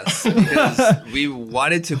 yes. Because we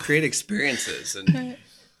wanted to create experiences. And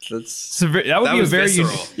that's So that would That be a was very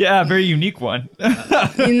visceral. very unique one. You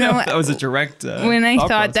know, That was a direct. when I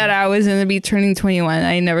thought that I was going to be turning 21,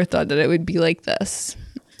 I never thought that it would be like this.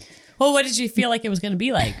 Well, what did you feel like it was going to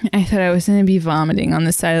be like? I thought I was going to be vomiting on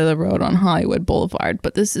the side of the road on Hollywood Boulevard,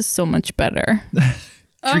 but this is so much better.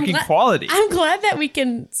 drinking quality. I'm glad that we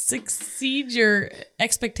can succeed your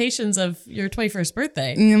expectations of your 21st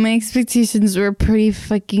birthday. My expectations were pretty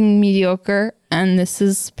fucking mediocre, and this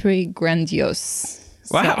is pretty grandiose.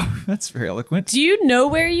 Wow, that's very eloquent. Do you know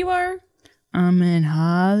where you are? I'm in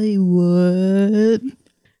Hollywood.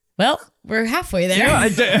 Well, we're halfway there.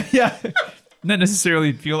 Yeah, not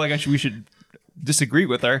necessarily feel like we should disagree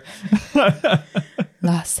with her.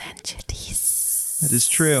 Los Angeles. That is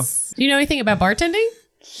true. Do you know anything about bartending?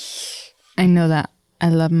 I know that. I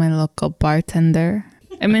love my local bartender.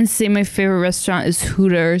 I'm going to say my favorite restaurant is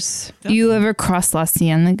Hooters. You ever cross La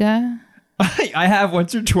Cienega? I have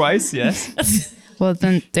once or twice, yes. Well,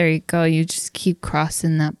 then there you go. You just keep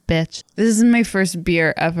crossing that bitch. This is my first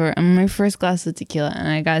beer ever and my first glass of tequila. And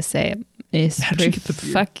I gotta say, it's How'd you pretty get the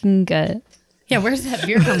beer? fucking good. Yeah, where's that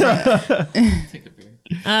beer come from?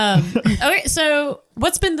 Okay, so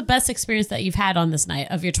what's been the best experience that you've had on this night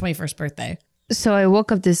of your 21st birthday? So I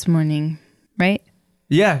woke up this morning, right?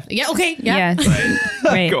 Yeah, Yeah, okay, yeah.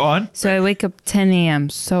 Right. go on. So I wake up 10 a.m.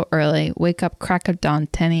 so early. Wake up, crack of dawn,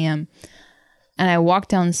 10 a.m. And I walk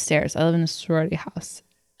down the stairs. I live in a sorority house.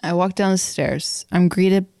 I walk down the stairs. I'm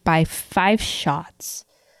greeted by 5 shots.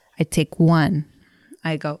 I take 1.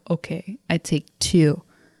 I go, okay. I take 2.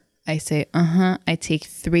 I say, I take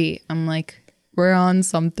 3. I'm like, we're on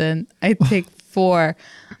something. I take 4.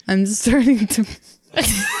 I'm starting to...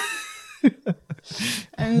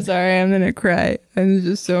 I'm sorry, I'm gonna cry. I'm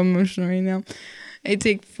just so emotional right now. I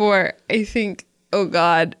take 4. I think, oh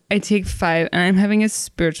God. I take 5, and I'm having a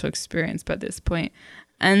spiritual experience by this point.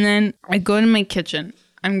 And then I go to my kitchen.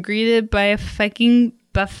 I'm greeted by a fucking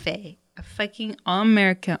buffet, a fucking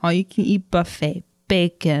all-American, all-you-can-eat buffet.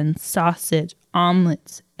 Bacon, sausage,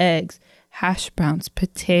 omelets, eggs, hash browns,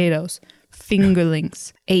 potatoes,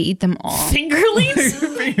 fingerlings. I eat them all. Fingerlings?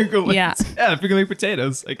 Fingerlings. Yeah. Yeah, fingerling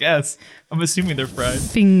potatoes, I guess. I'm assuming they're fried.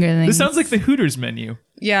 Fingerlings. This sounds like the Hooters menu.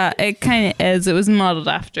 Yeah, it kind of is. It was modeled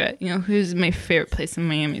after it. Hooters is my favorite place in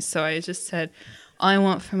Miami. So I just said, all I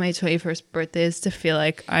want for my 21st birthday is to feel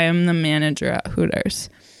like I am the manager at Hooters.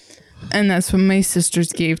 And that's what my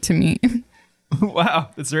sisters gave to me. Wow,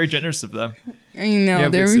 that's very generous of them. I know, You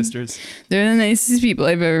have they're big sisters. They're the nicest people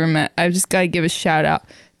I've ever met. I've just got to give a shout out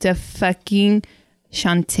to fucking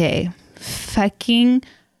Shantae, fucking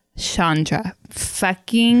Chandra,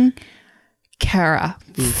 fucking Kara,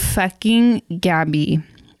 fucking Gabby,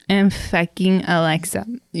 and fucking Alexa.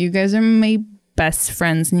 You guys are my best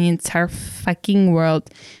friends in the entire fucking world,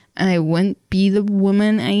 and I wouldn't be the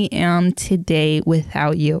woman I am today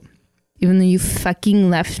without you. Even though you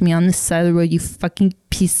fucking left me on the side of the road, you fucking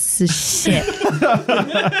piece of shit.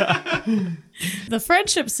 The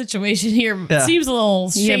friendship situation here seems a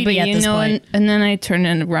little shady but at you this know, point. and then I turned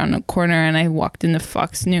in around a corner and I walked into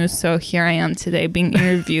Fox News. So here I am today being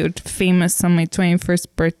interviewed, famous on my 21st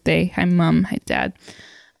birthday. Hi, Mom. Hi, Dad.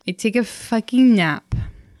 I take a fucking nap.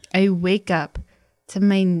 I wake up to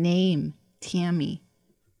my name, Tammy,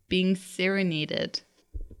 being serenaded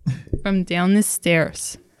from down the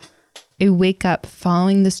stairs. I wake up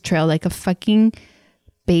following this trail like a fucking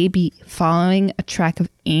baby following a track of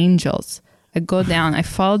angels. I go down. I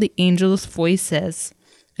follow the angels' voices.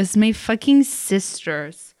 It's my fucking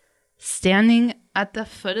sisters standing at the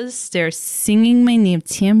foot of the stairs singing my name,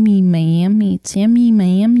 Tammy, Miami,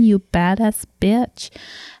 you badass bitch.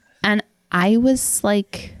 And I was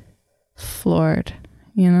like floored,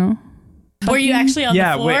 you know? Were you actually on the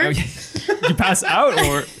floor? Wait, you pass out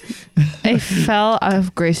or? I fell out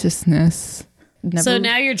of graciousness. So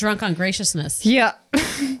now you're drunk on graciousness. Yeah.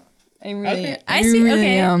 I really, I see. really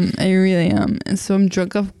Okay. am. I really am. And so I'm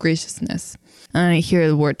drunk off graciousness. And I hear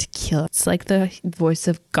the word tequila. It's like the voice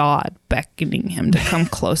of God beckoning him to come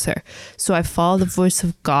closer. So I follow the voice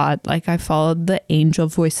of God like I followed the angel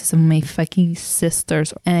voices of my fucking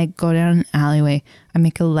sisters. And I go down an alleyway. I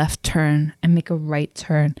make a left turn. I make a right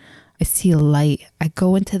turn. I see a light. I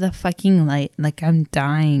go into the fucking light like I'm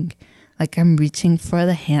dying. Like I'm reaching for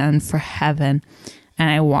the hand for heaven. And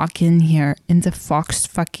I walk in here into Fox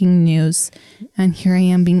fucking News. And here I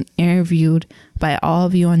am being interviewed by all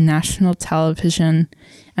of you on national television.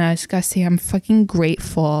 And I just gotta say, I'm fucking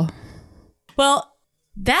grateful. Well,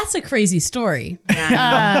 that's a crazy story.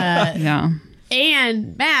 Yeah.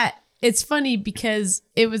 And Matt, it's funny because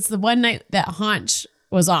it was the one night that Haunch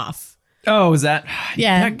was off. Oh, is that?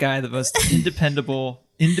 Yeah. That guy, the most undependable.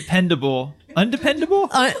 Who knows?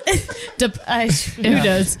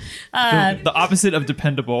 The opposite of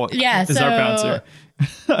dependable Yeah, is our bouncer.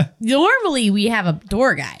 Normally we have a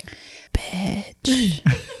door guy.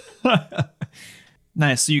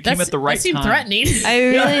 Nice. So you came at the right that seemed time. threatening.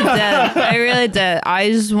 I really did. I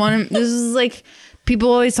just want to. This is like, people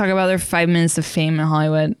always talk about their 5 minutes of fame in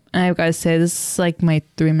Hollywood. And I've got to say, this is like my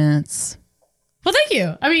 3 minutes. Well, thank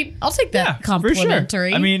you. I mean, I'll take that For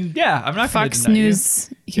complimentary. sure. I mean, yeah, I'm not going to Fox deny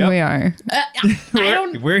News, here we are. I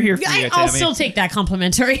don't. We're here for you, I'll Tammy. still take that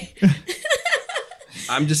complimentary.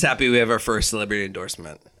 I'm just happy we have our first celebrity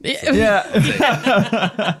endorsement. Yeah.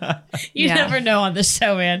 You Yeah. never know on this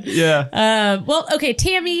show, man. Yeah. Well, okay,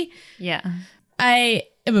 Tammy, Yeah. I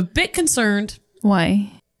am a bit concerned.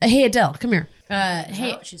 Why? Hey, Adele, come here.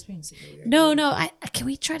 Hey, She's being super weird. no. Can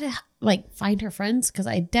we try to like find her friends? Because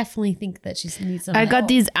I definitely think that she needs some. I got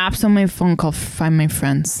these apps on my phone called Find My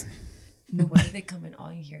Friends. No, why did they come in all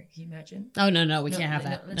here? Can you imagine? Oh no, we can't have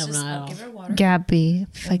that. Let's No, just, not at I'll all. give her water. Gabby,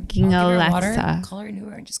 fucking I'll give her Alexa. water, call her an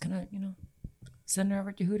Uber, and just kind of, send her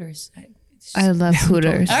over to Hooters. I love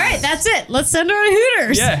Hooters. All right, that's it. Let's send her to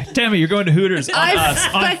Hooters. Yeah, Tammy, you're going to Hooters on us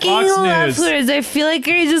on Fucking Fox love News. Hooters. I feel like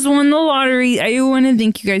I just won the lottery. I want to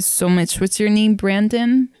thank you guys so much. What's your name,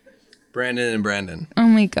 Brandon? Brandon and Brandon. Oh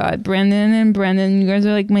my God, Brandon and Brandon, you guys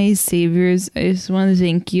are like my saviors. I just want to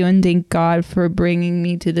thank you and thank God for bringing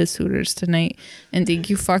me to this Hooters tonight. And thank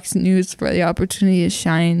you, Fox News, for the opportunity to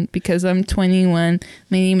shine because I'm 21.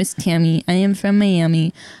 My name is Tammy. I am from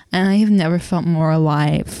Miami, and I have never felt more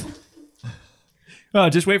alive. Oh,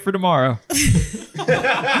 just wait for tomorrow.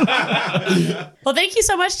 Well, thank you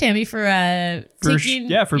so much, Tammy, for taking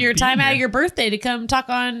for your being time out of here. your birthday to come talk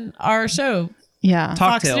on our show. Yeah,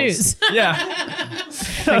 Fox Cocktails. News. Yeah.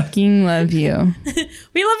 fucking love you.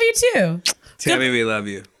 We love you too. Tammy, we love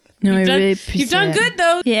you. No, I Done- really appreciate you've done it. good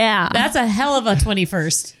though. Yeah. That's a hell of a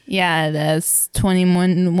 21st. Yeah, that's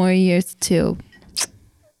 21 more years too.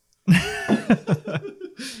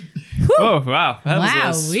 Oh, wow. That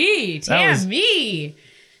was Wowee, that was- Tammy.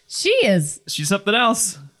 She is. she's something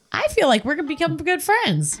else. I feel like we're gonna become good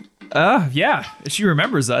friends. Yeah. She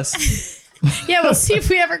remembers us. Yeah, we'll see if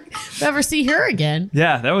we ever see her again.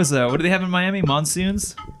 Yeah, that was, what do they have in Miami?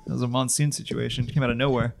 Monsoons? That was a monsoon situation. Came out of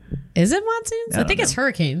nowhere. Is it monsoons? I I think don't it's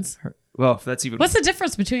hurricanes. Well, if that's even. What's the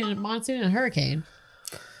difference between a monsoon and a hurricane?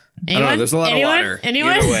 I don't know. There's a lot of water.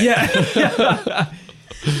 Anyone? Either way. Yeah.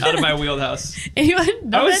 Out of my wheelhouse.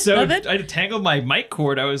 Anyone? I was so Nothing? I tangled my mic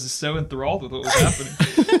cord. I was so enthralled with what was happening.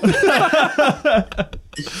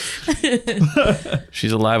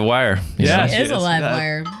 She's a live wire. you Yeah. know? It is a live Yeah.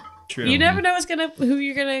 wire. True. You never know who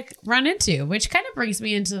you're gonna run into, which kind of brings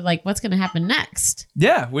me into like what's gonna happen next.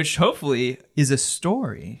 Yeah, which hopefully is a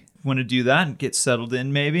story. Want to do that and get settled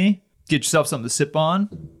in, maybe get yourself something to sip on,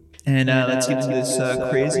 and let's get into this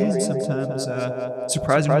crazy and sometimes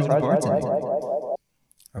surprising world of bartending.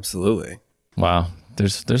 Absolutely. Wow,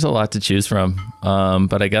 there's a lot to choose from.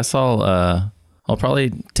 But I guess I'll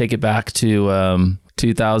probably take it back to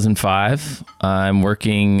 2005. I'm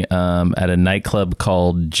working at a nightclub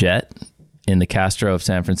called Jet in the Castro of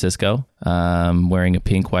San Francisco. Wearing a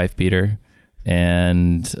pink wife beater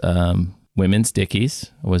and women's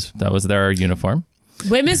Dickies. That was their uniform.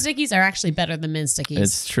 Women's Dickies are actually better than men's Dickies.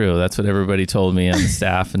 It's true. That's what everybody told me on the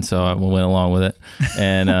staff, and so I went along with it.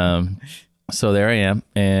 And so there I am,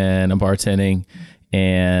 and I'm bartending,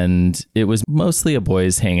 and it was mostly a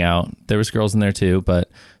boys' hangout. There was girls in there too, but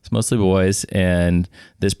it's mostly boys. And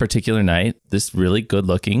this particular night, this really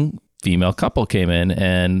good-looking female couple came in,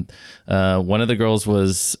 and one of the girls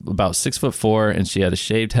was about 6'4", and she had a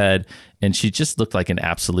shaved head, and she just looked like an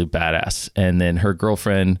absolute badass. And then her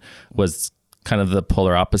girlfriend was kind of the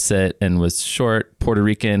polar opposite and was short, Puerto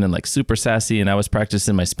Rican, and like super sassy. And I was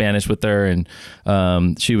practicing my Spanish with her, and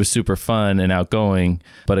she was super fun and outgoing.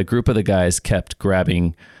 But a group of the guys kept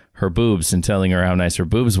grabbing her boobs and telling her how nice her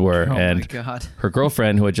boobs were. Oh and my God. her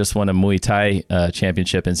girlfriend, who had just won a Muay Thai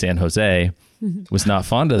championship in San Jose, was not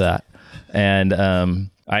fond of that. And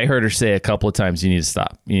I heard her say a couple of times, you need to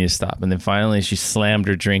stop. And then finally she slammed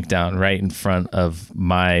her drink down right in front of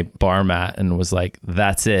my bar mat and was like,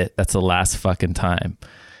 that's it. That's the last fucking time.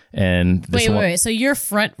 And this wait. So you're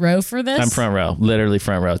front row for this? I'm front row, literally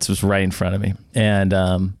front row. It was right in front of me.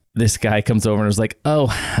 And this guy comes over and was like, oh,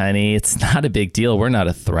 honey, it's not a big deal. We're not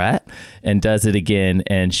a threat. And does it again.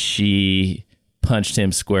 And she punched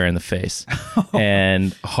him square in the face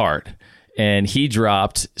and hard. And he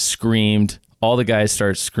dropped, screamed. All the guys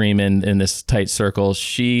start screaming in this tight circle.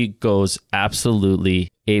 She goes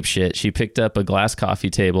absolutely apeshit. She picked up a glass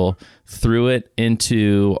coffee table, threw it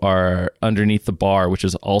into our underneath the bar, which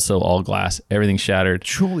is also all glass. Everything shattered.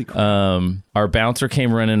 Holy crap. Our bouncer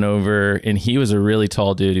came running over, and he was a really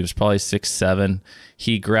tall dude. He was probably 6'7".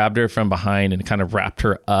 He grabbed her from behind and kind of wrapped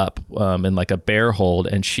her up in like a bear hold,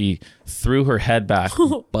 and she threw her head back,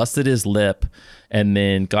 busted his lip, and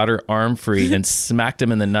then got her arm free and smacked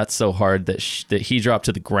him in the nuts so hard that he dropped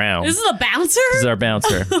to the ground. This is a bouncer? This is our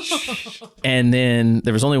bouncer. And then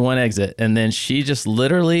there was only one exit, and then she just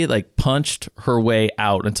literally like punched her way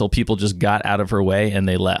out until people just got out of her way and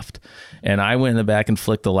they left. And I went in the back and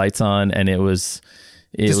flicked the lights on, and it was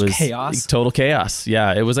chaos. Total chaos.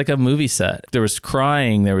 Yeah, it was like a movie set. There was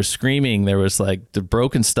crying, there was screaming, there was like the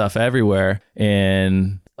broken stuff everywhere.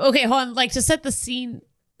 And Okay, hold on. Like to set the scene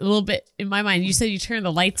a little bit in my mind, you said you turned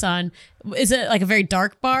the lights on. Is it like a very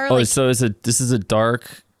dark bar? oh, Like, so this is a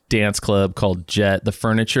dark dance club called Jet. The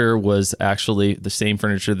furniture was actually the same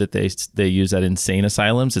furniture that they use at insane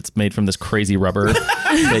asylums. It's made from this crazy rubber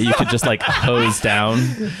that you could just like hose down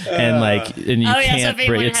and you Oh, yeah, so can't if break.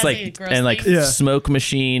 anyone It's has like any gross and like things. smoke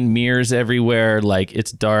machine, mirrors everywhere. Like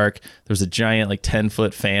it's dark. There's a giant like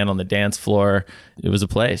 10-foot fan on the dance floor. It was a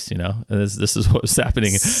place, you know. And this is what was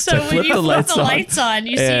happening. so when you flip the lights on,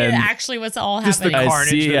 you see and actually what's all Just the happening. car- I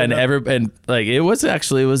see, Carnage and like it was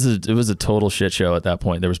a total shit show at that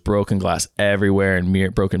point. There was broken glass everywhere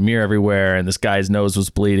and broken mirror everywhere, and this guy's nose was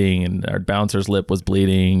bleeding, and our bouncer's lip was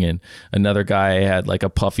bleeding, and another guy had like a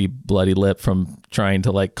puffy, bloody lip from trying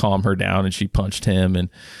to like calm her down, and she punched him. And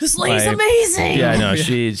This lady's amazing. yeah, no,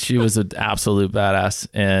 she was an absolute badass,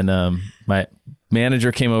 and my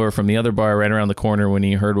manager came over from the other bar right around the corner when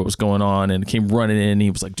he heard what was going on and came running in.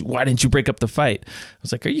 He was like, why didn't you break up the fight? I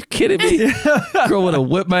was like, are you kidding me? Girl would have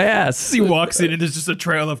whipped my ass. He walks in and there's just a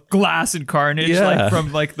trail of glass and carnage, Yeah. like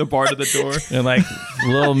from like the bar to the door. And like,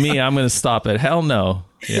 little me, I'm going to stop it. Hell no.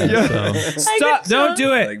 Yeah. So Stop! Don't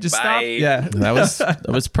do it. Like, Just bye. stop. Yeah. that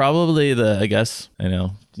was probably I guess, I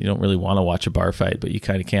know you don't really want to watch a bar fight, but you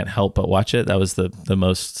kind of can't help but watch it. That was the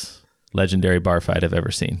most legendary bar fight I've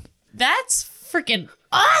ever seen. That's freaking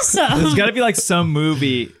awesome. There's got to be like some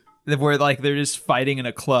movie where like they're just fighting in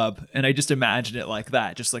a club, and I just imagine it like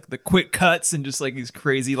that, just like the quick cuts and just like these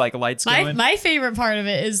crazy like lights going. My favorite part of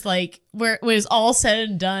it is like where when it's all said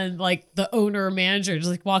and done, like the owner or manager just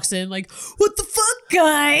like walks in like, what the fuck,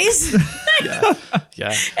 guys?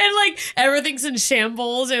 Yeah. And like everything's in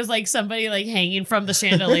shambles. There's like somebody like hanging from the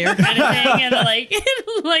chandelier kind of thing, and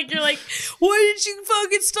like you're like, why did you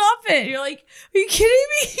fucking stop it? You're like, are you kidding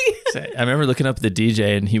me? I remember looking up the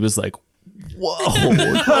DJ and he was like, whoa,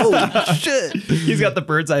 holy shit. He's got the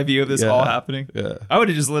bird's eye view of this Yeah. all happening. Yeah. I would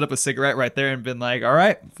have just lit up a cigarette right there and been like, all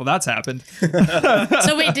right, well, that's happened.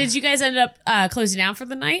 So wait, did you guys end up closing down for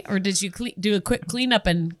the night, or did you do a quick cleanup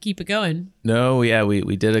and keep it going? No, yeah,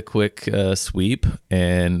 we did a quick sweep,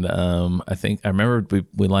 and I remember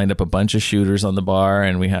we lined up a bunch of shooters on the bar,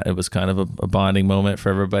 and it was kind of a bonding moment for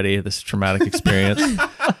everybody. This traumatic experience,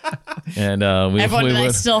 and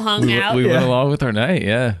Everyone still hung out. We went along with our night.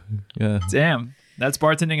 Yeah. Damn, that's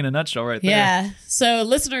bartending in a nutshell right there. Yeah. So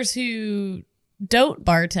listeners who don't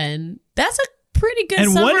bartend, that's a pretty good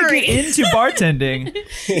And want to summary. get into bartending.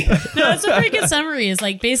 No, that's a pretty good summary. Is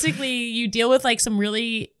like basically you deal with like some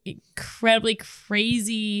really incredibly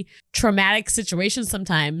crazy traumatic situations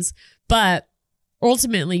sometimes, but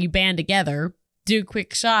ultimately you band together, do a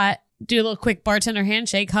quick shot, do a little quick bartender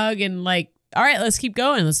handshake, hug, and like, all right, let's keep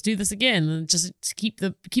going. Let's do this again. And just keep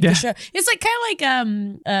the show. It's like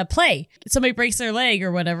kind of like play. Somebody breaks their leg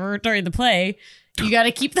or whatever during the play. You got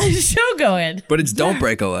to keep the show going. But it's don't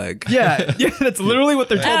break a leg. Yeah, that's literally what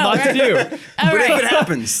they're told not to do. All But right. if it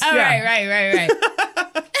happens. All right.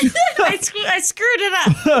 I screwed it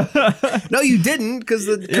up. No, you didn't, because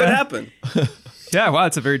it could happen. Yeah, wow,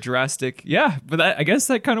 it's a very drastic. Yeah, but I guess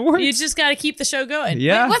that kind of works. You just got to keep the show going.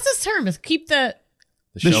 Yeah. Wait, what's this term? It's keep the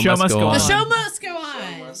The show must go on. The show must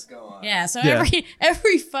go on. Yeah. So Yeah.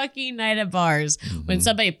 every fucking night at bars, when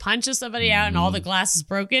somebody punches somebody out and all the glass is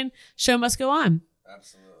broken, show must go on.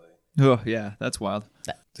 Oh, yeah, that's wild.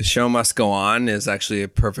 The show must go on is actually a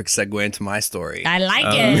perfect segue into my story. I like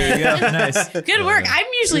it. Yeah, nice. Good work. I'm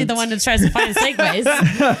usually the one that tries to find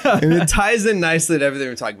segues. And it ties in nicely to everything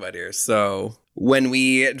we're talking about here. So when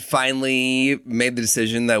we finally made the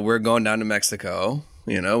decision that we're going down to Mexico,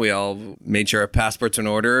 we all made sure our passports were in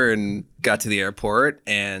order and got to the airport,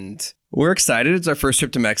 and we're excited. It's our first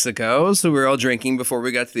trip to Mexico. So we were all drinking before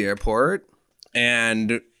we got to the airport,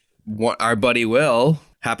 and our buddy Will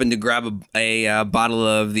happened to grab a bottle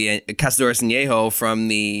of the Cazadores Añejo from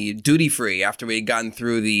the duty free after we had gotten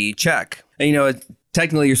through the check. And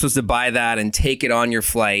technically you're supposed to buy that and take it on your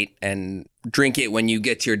flight and drink it when you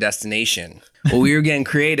get to your destination. Well, we were getting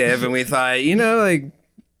creative and we thought,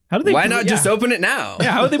 How do they? why not just open it now?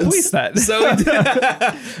 Yeah, how would they police that? So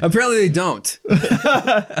apparently they don't.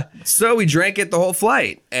 So we drank it the whole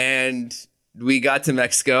flight, and we got to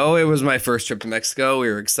Mexico. It was my first trip to Mexico. We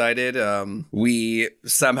were excited. We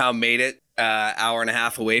somehow made it hour and a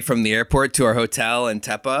half away from the airport to our hotel in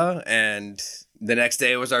Tepa, and the next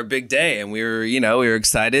day was our big day, and we were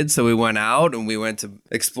excited. So we went out and we went to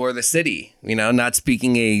explore the city. Not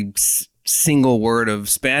speaking a single word of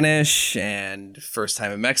Spanish, and first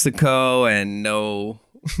time in Mexico, and no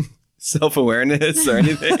self-awareness or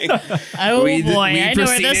anything. Oh boy, I know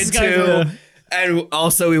where this is going. And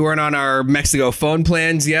also we weren't on our Mexico phone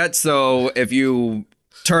plans yet, so if you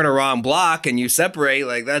turn a wrong block and you separate,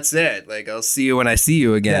 like, that's it. Like, I'll see you when I see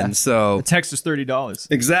you again. Yeah. So The text is $30.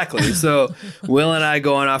 exactly. So Will and I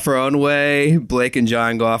going off our own way. Blake and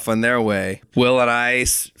John go off on their way. Will and I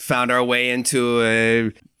found our way into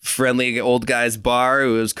a friendly old guy's bar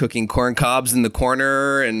who was cooking corn cobs in the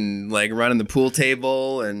corner and like running the pool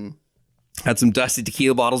table, and had some dusty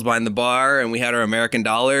tequila bottles behind the bar, and we had our American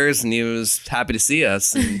dollars, and he was happy to see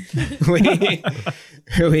us. And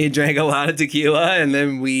we drank a lot of tequila, and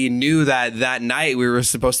then we knew that night we were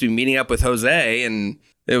supposed to be meeting up with Jose, and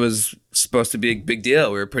it was supposed to be a big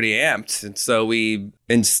deal. We were pretty amped. And so we,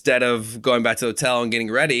 instead of going back to the hotel and getting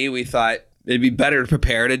ready, we thought it'd be better to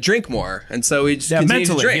prepare to drink more. And so we just continued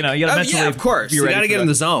mentally, to drink. you gotta mentally yeah, of course. be You ready got to for get in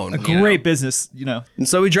that. the zone. A great business, And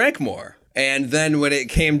so we drank more. And then when it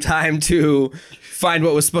came time to find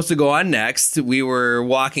what was supposed to go on next, we were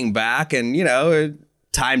walking back, and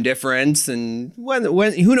time difference, and when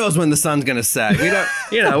who knows when the sun's gonna set. We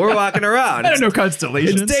don't, we're walking around. I don't know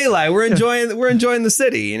constellations. It's daylight. We're enjoying the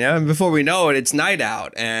city, and before we know it, it's night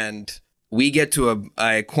out, and we get to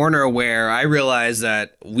a corner where I realize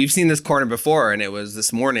that we've seen this corner before, and it was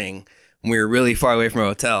this morning when we were really far away from our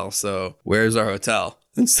hotel. So where's our hotel?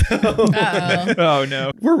 And so Oh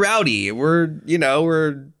no. we're rowdy. We're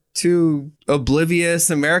two oblivious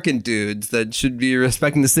American dudes that should be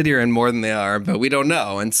respecting the city and more than they are, but we don't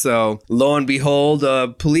know. And so lo and behold,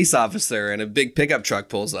 a police officer in a big pickup truck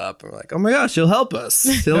pulls up. And we're like, oh my gosh, he'll help us.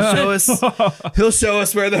 He'll show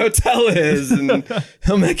us where the hotel is, and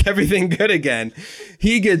he'll make everything good again.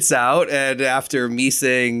 He gets out, and after me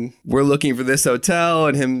saying we're looking for this hotel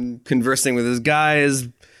and him conversing with his guys,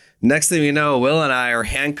 next thing we know, Will and I are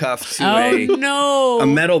handcuffed to a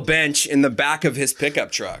metal bench in the back of his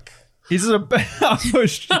pickup truck. He's a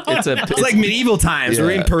It's like medieval times. We're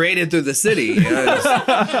being paraded through the city.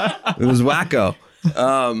 It was wacko.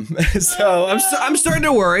 So I'm starting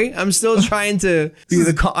to worry. I'm still trying to be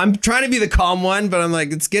the calm one, but I'm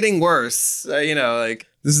like, it's getting worse.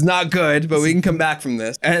 This is not good, but we can come back from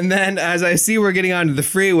this. And then as I see we're getting onto the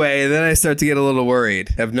freeway, then I start to get a little worried.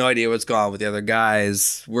 I have no idea what's going on with the other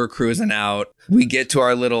guys. We're cruising out. We get to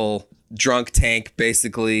our little drunk tank,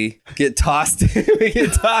 basically. Get tossed in. We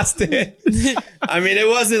get tossed in. I mean, it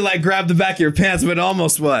wasn't like grab the back of your pants, but it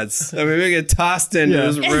almost was. I mean, we get tossed into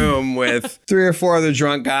this room with 3 or 4 other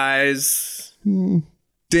drunk guys.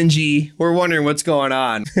 Dingy. We're wondering what's going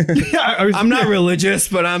on. I'm not religious,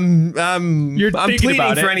 but I'm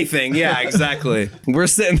pleading for anything. Yeah, exactly. We're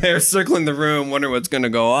sitting there circling the room, wondering what's going to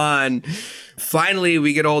go on. Finally,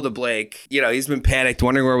 we get hold of Blake. He's been panicked,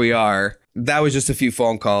 wondering where we are. That was just a few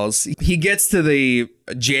phone calls. He gets to the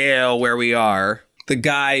jail where we are. The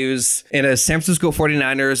guy who's in a San Francisco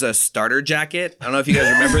 49ers starter jacket. I don't know if you guys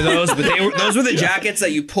remember those, but those were the jackets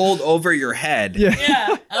that you pulled over your head.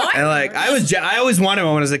 Yeah. And I always wanted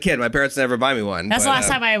one when I was a kid. My parents never buy me one. That's the last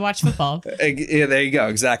time I watched football. Yeah, there you go.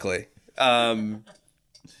 Exactly.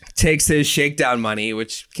 Takes his shakedown money,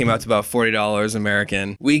 which came out to about $40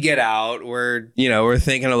 American. We get out. We're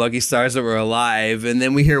thinking of lucky stars that we're alive. And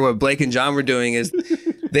then we hear what Blake and John were doing is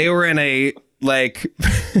they were in a they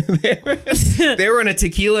were in a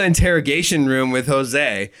tequila interrogation room with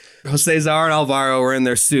Jose. Jose Zar and Alvaro were in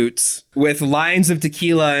their suits with lines of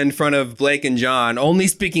tequila in front of Blake and John, only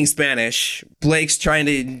speaking Spanish. Blake's trying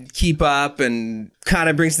to keep up and kind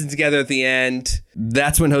of brings it together at the end.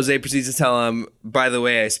 That's when Jose proceeds to tell him, by the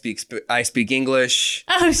way, I speak English.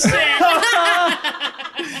 Oh, shit.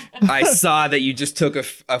 I saw that you just took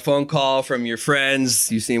a phone call from your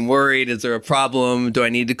friends. You seem worried. Is there a problem? Do I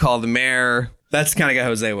need to call the mayor? That's the kind of guy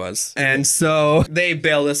Jose was. And so they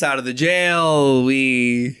bailed us out of the jail.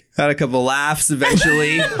 We had a couple laughs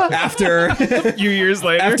eventually after a few years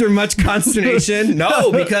later. After much consternation. No,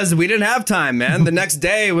 because we didn't have time, man. The next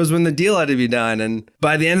day was when the deal had to be done. And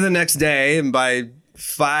by the end of the next day, and by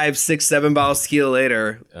 5, 6, 7 bottles of tequila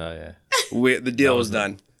later, the deal was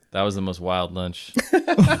done. That was the most wild lunch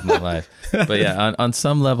of my life. But yeah, on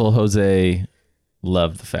some level, Jose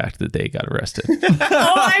loved the fact that they got arrested.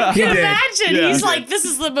 I can imagine. Yeah. He's like, this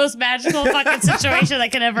is the most magical fucking situation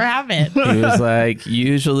that could ever happen. He was like,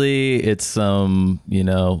 usually it's some,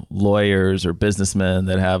 lawyers or businessmen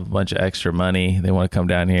that have a bunch of extra money. They want to come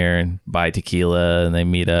down here and buy tequila and they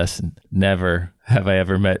meet us. And never have I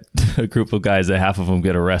ever met a group of guys that half of them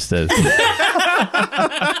get arrested.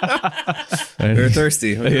 They're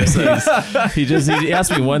thirsty. He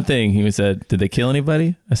asked me one thing. He said, "Did they kill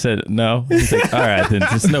anybody?" I said, "No." He's like, "All right, then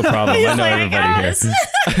it's no problem. I know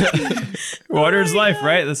everybody here." Water's life,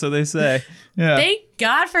 right? That's what they say. Yeah. Thank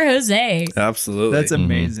God for Jose. Absolutely. That's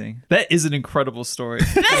amazing. Mm-hmm. That is an incredible story.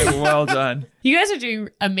 Well done. You guys are doing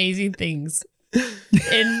amazing things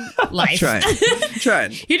in life. Trying.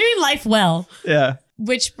 You're doing life well. Yeah.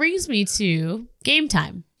 Which brings me to game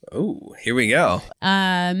time. Oh, here we go.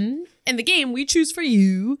 And the game we choose for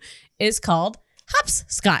you is called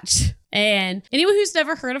Hopscotch. And anyone who's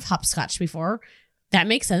never heard of hopscotch before, that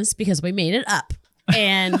makes sense because we made it up.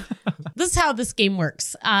 And this is how this game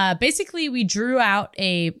works. Basically, we drew out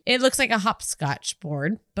it looks like a hopscotch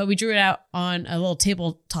board, but we drew it out on a little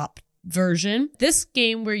tabletop version. This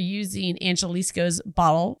game, we're using Angelisco's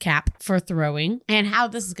bottle cap for throwing. And how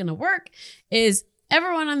this is going to work is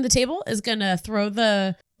everyone on the table is going to throw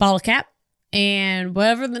the bottle cap, and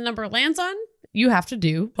whatever the number lands on, you have to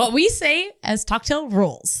do what we say as Talktail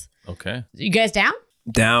rules. Okay. You guys down?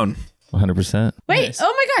 Down. 100%. Wait, Nice.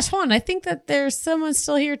 Oh my gosh, hold on. I think that there's someone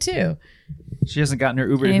still here too. She hasn't gotten her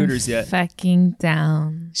Uber to Hooters yet. Fucking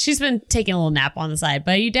down. She's been taking a little nap on the side,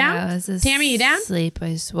 but are you down? I was Tammy, you down? Sleep.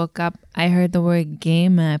 I just woke up. I heard the word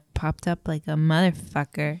game and I popped up like a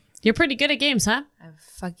motherfucker. You're pretty good at games, huh? I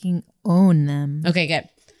fucking own them. Okay, good.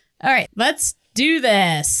 All right, let's do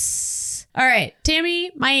this. All right,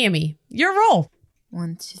 Tammy, Miami, your roll.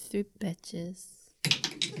 1, 2, 3, bitches.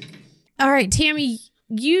 All right, Tammy,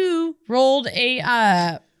 you rolled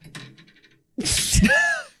a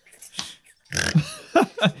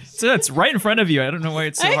It's right in front of you. I don't know why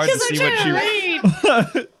it's so hard to Because I'm see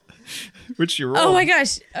trying to read. which you roll. Oh my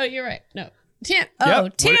gosh. Oh, you're right. No.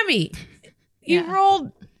 What- Tammy. You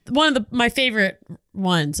rolled one of my favorite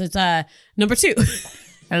ones. It's number 2.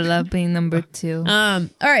 I love being number 2. All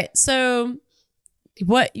right. So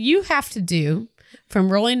what you have to do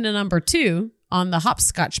from rolling to number 2 on the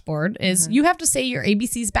hopscotch board is you have to say your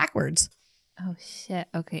ABCs backwards. Oh shit.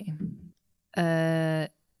 Okay.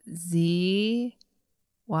 Z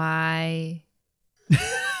Y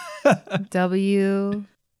W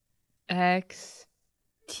X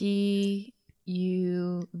T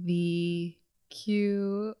U V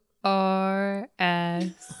Q R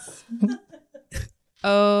S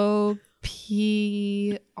O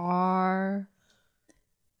P R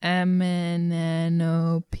M N N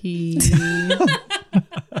O P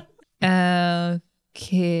L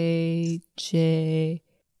K J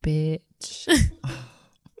bitch.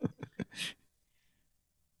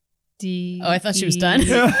 D. Oh, I thought she was done.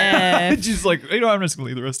 F She's like, I'm just gonna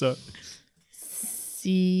leave the rest out.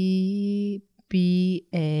 C B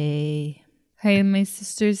A. Hey, my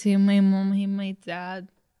sisters. Hey, my mom. Hey, my dad.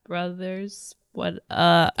 Brothers. What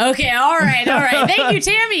up? Okay. All right. Thank you,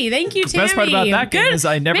 Tammy. The best part about that game is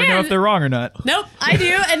I never know if they're wrong or not. Nope, I do,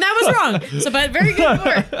 and that was wrong. So, but very good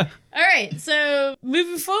work. All right, so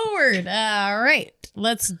moving forward. All right,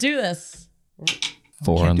 let's do this.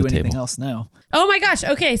 4 Can't on do the anything table. else now. Oh my gosh.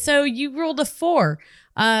 Okay, so you rolled a 4.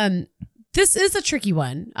 This is a tricky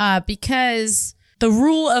one because the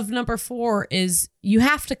rule of number 4 is you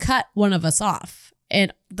have to cut one of us off,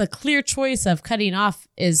 and the clear choice of cutting off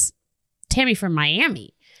is Tammy from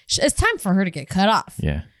Miami. It's time for her to get cut off.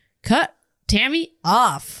 Yeah. Cut Tammy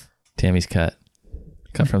off. Tammy's cut.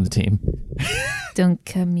 Cut from the team. Don't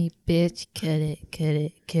cut me, bitch. Cut it. Cut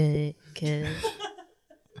it. Cut it. Cut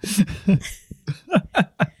it.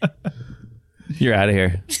 You're out of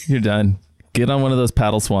here. You're done. Get on one of those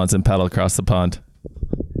paddle swans and paddle across the pond.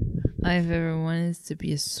 All I've ever wanted is to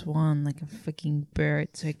be a swan, like a fucking bird,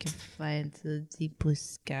 so I can fly into the deep blue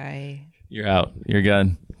sky. You're out. You're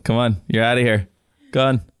gone. Come on. You're out of here.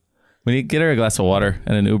 Gone. We need to get her a glass of water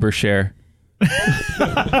and an Uber share.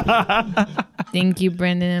 Thank you,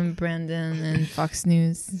 Brandon and Fox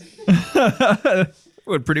News.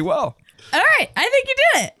 Went pretty well. All right, I think you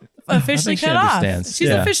did it. Officially she cut off. understands. She's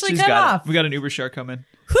Yeah. officially She's cut got off. it. We got an Uber share coming.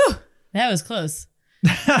 Whew, that was close.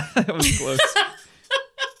 That was close.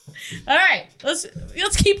 All right, let's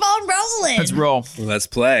keep on rolling. Let's roll. Let's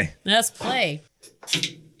play. Let's play.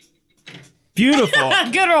 Beautiful.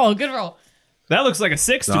 Good roll. Good roll. That looks like a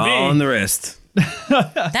 6 to me. On the wrist.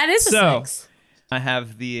 That is a So- 6. I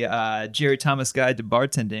have the Jerry Thomas Guide to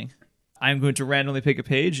Bartending. I'm going to randomly pick a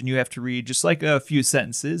page, and you have to read just like a few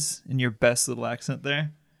sentences in your best little accent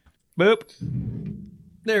there. Boop.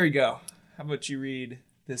 There we go. How about you read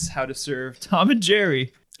this How to Serve Tom and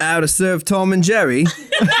Jerry? How to serve Tom and Jerry.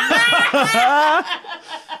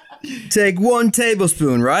 Take 1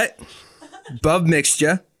 tablespoon, right? Above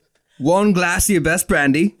mixture. 1 glass of your best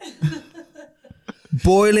brandy.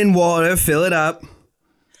 Boiling water, fill it up.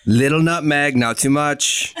 Little nutmeg, not too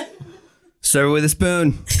much. Serve with a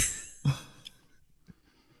spoon.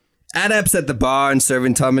 Adepts at the bar and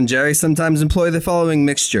serving Tom and Jerry sometimes employ the following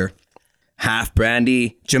mixture. Half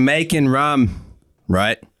brandy, Jamaican rum,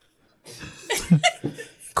 right?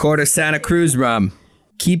 Quarter Santa Cruz rum.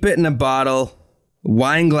 Keep it in a bottle.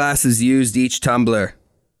 Wine glasses used each tumbler.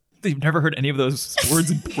 You've never heard any of those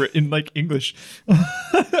words in like English.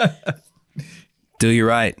 Do you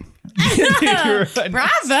right. You're right.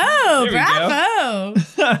 Bravo. we go. Bravo.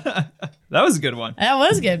 That was a good one. That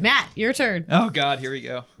was good. Matt, your turn. Oh, God. Here we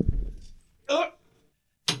go.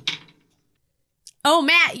 Oh,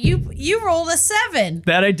 Matt, you rolled a 7.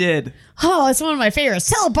 That I did. Oh, it's one of my favorites.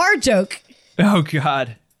 Tell a bar joke. Oh,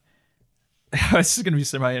 God. This is going to be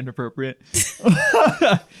semi-inappropriate.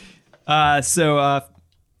 So a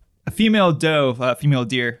female deer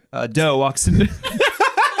walks into...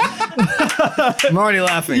 I'm already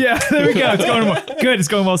laughing. Yeah, there we go. It's going well. Good. It's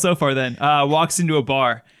going well so far then. Walks into a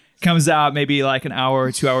bar, comes out maybe like an hour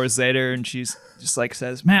or 2 hours later, and she's just like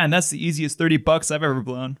says, "Man, that's the easiest $30 I've ever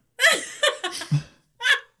blown."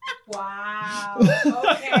 Wow.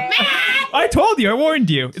 Okay. I told you. I warned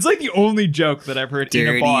you. It's like the only joke that I've heard in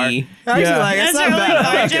a bar. Dirty. I Yeah. like it. It's That's not really bad.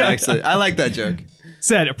 I good like it, joke. actually. I like that joke.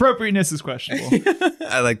 Said appropriateness is questionable.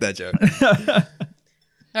 I like that joke.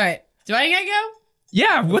 All right. Do I gotta go?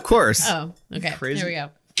 Yeah. What? Of course. Oh, okay. Crazy. Here we go.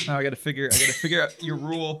 Oh, I gotta figure out your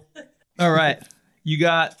rule. All right. You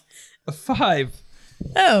got a 5.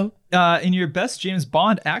 Oh. In your best James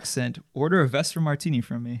Bond accent, order a Vesper Martini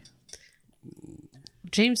from me.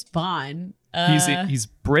 James Bond. He's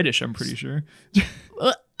British, I'm pretty sure.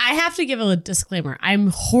 I I have to give a disclaimer. I'm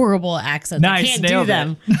horrible at accents. I Nice, can't do nailed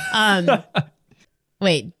them.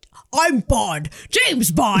 Wait, I'm Bond,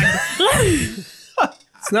 James Bond.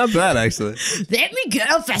 It's not bad, actually. Let me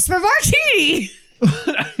get a Vesper Martini.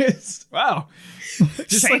 Wow.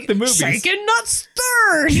 Just like the movies. Shaken, not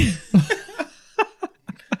stirred.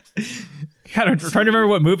 God, I'm trying to remember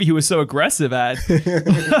what movie he was so aggressive at.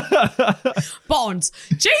 Bonds,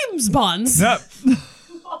 James Bonds. Yep.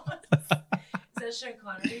 Is that Sean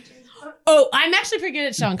Connery? Oh, I'm actually pretty good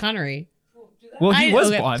at Sean Connery. Well, he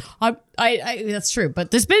was okay. Bond. I that's true,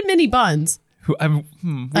 but there's been many Bonds. Which one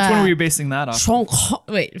were you basing that off?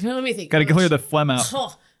 Wait, let me think. Got to clear the phlegm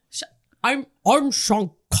out. I'm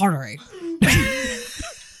Sean Connery.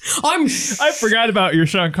 I forgot about your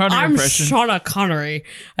Sean Connery I'm impression. Sean Connery,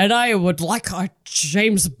 and I would like a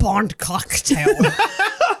James Bond cocktail.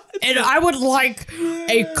 And I would like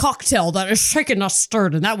a cocktail that is shaken, not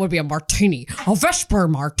stirred, and that would be a martini, a Vesper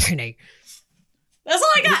Martini. That's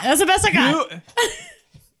all I got. That's the best I got.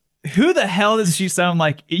 Who the hell does she sound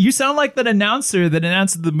like? You sound like that announcer that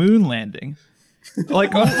announced the moon landing.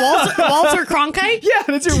 Like Walter Cronkite? Yeah,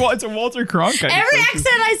 it's a Walter Cronkite. Every accent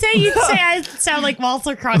I say, you say I sound like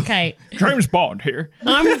Walter Cronkite. James Bond here.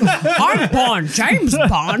 I'm Bond, James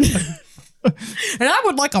Bond. And I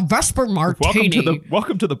would like a Vesper Martini.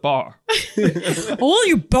 Welcome to the bar. Will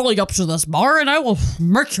you belly up to this bar and I will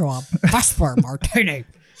make you a Vesper Martini.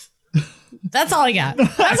 That's all I got.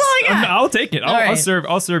 That's all I got. I'll take it. I'll right. serve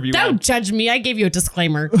you. Don't one. judge me. I gave you a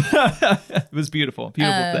disclaimer. It was beautiful.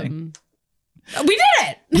 Beautiful thing. We did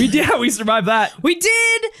it. We did. We survived that. We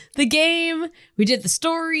did the game. We did the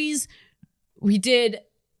stories. We did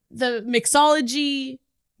the mixology.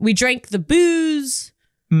 We drank the booze.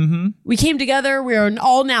 Mm-hmm. We came together. We are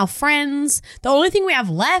all now friends. The only thing we have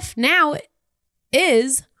left now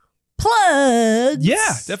is plugs.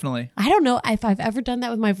 Yeah, definitely. I don't know if I've ever done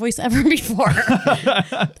that with my voice ever before.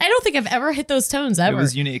 I don't think I've ever hit those tones ever. It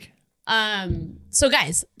was unique. So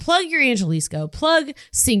guys, plug your Angelisco, plug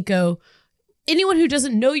Cinco. Anyone who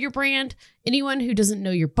doesn't know your brand, anyone who doesn't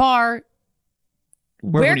know your bar,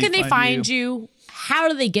 where can they find you? How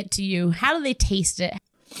do they get to you? How do they taste it?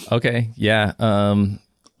 Okay. Yeah.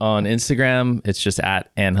 On Instagram, it's just at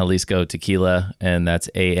Angelisco Tequila, and that's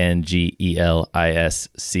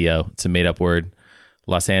ANGELISCO. It's a made up word.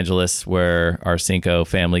 Los Angeles, where our Cinco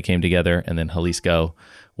family came together, and then Jalisco,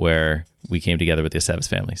 where we came together with the Aceves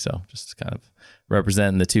family. So just kind of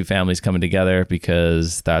representing the two families coming together,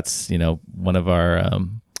 because that's, one of our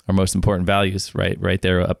most important values, right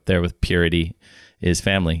there, up there with purity, is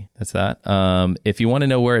family. That's that. If you want to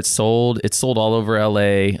know where it's sold all over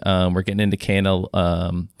LA. We're getting into Cana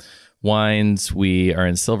wines. We are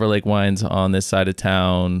in Silver Lake Wines on this side of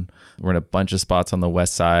town. We're in a bunch of spots on the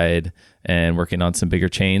west side and working on some bigger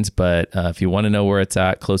chains. But if you want to know where it's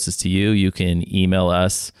at closest to you, you can email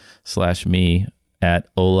us /me at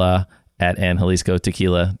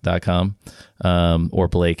hola@angeliscotequila.com or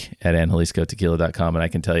Blake@angeliscotequila.com, and I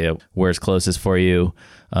can tell you where's closest for you.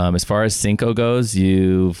 As far as Cinco goes,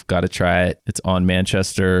 you've got to try it. It's on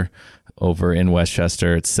Manchester over in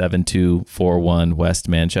Westchester. It's 7241 West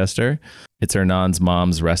Manchester. It's Hernan's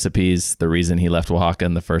mom's recipes. The reason he left Oaxaca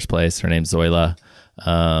in the first place. Her name's Zoila.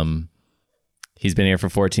 He's been here for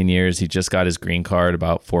 14 years. He just got his green card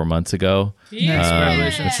about 4 months ago,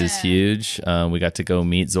 which is huge. We got to go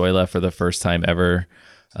meet Zoila for the first time ever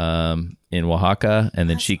in Oaxaca. And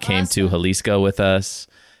then she came to Jalisco with us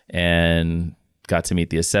and got to meet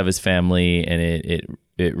the Aceves family. And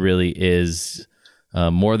it really is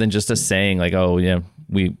more than just us saying like, oh, yeah,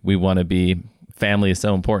 we want to be, family is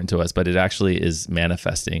so important to us, but it actually is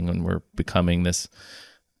manifesting when we're becoming this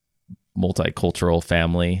multicultural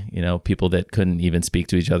family. People that couldn't even speak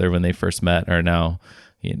to each other when they first met are now,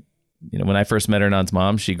 when I first met Hernan's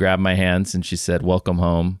mom, she grabbed my hands and she said, "Welcome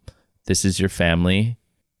home. This is your family.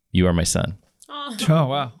 You are my son." Oh,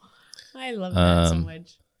 wow. I love that so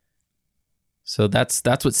much. So that's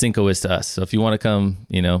what Cinco is to us. So if you want to come,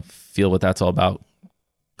 feel what that's all about,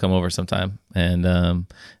 come over sometime and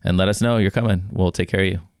let us know you're coming. We'll take care of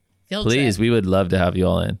you. Please, we would love to have you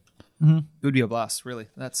all in. Mm-hmm. It would be a blast, really.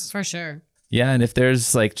 That's for sure. Yeah, and if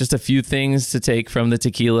there's like just a few things to take from the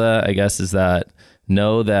tequila, I guess, is that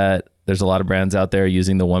know that there's a lot of brands out there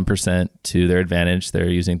using the 1% to their advantage. They're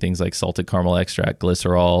using things like salted caramel extract,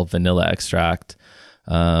 glycerol, vanilla extract.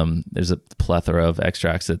 There's a plethora of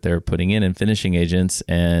extracts that they're putting in and finishing agents.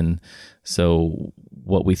 And so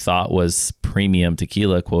what we thought was premium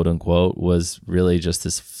tequila, quote unquote, was really just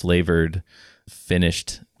this flavored,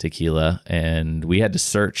 finished tequila. And we had to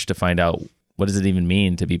search to find out, what does it even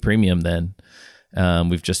mean to be premium then?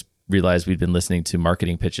 We've just realized we'd been listening to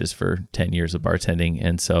marketing pitches for 10 years of bartending.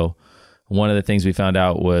 And so one of the things we found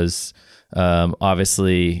out was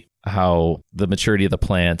obviously how the maturity of the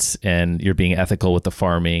plants and you're being ethical with the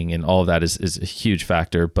farming and all of that is a huge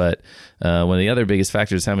factor. But one of the other biggest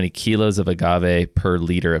factors is how many kilos of agave per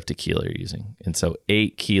liter of tequila you're using. And so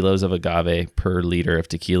 8 kilos of agave per liter of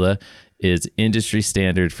tequila is industry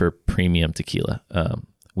standard for premium tequila.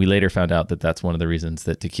 We later found out that that's one of the reasons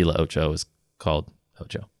that Tequila Ocho is called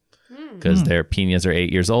Ocho, because their piñas are 8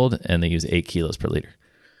 years old and they use 8 kilos per liter.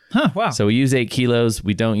 Huh, wow. So we use 8 kilos.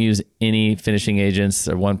 We don't use any finishing agents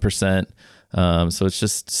or 1%. So it's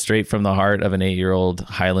just straight from the heart of an 8-year-old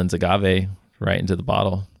Highlands agave right into the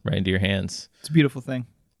bottle, right into your hands. It's a beautiful thing.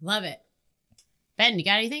 Love it. Ben, you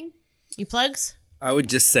got anything? You plugs? I would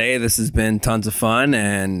just say this has been tons of fun,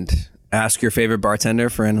 and ask your favorite bartender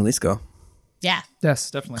for an Jalisco. Yeah.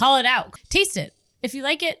 Yes, definitely. Call it out. Taste it. If you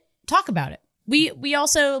like it, talk about it. We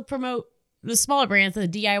also promote the smaller brands, the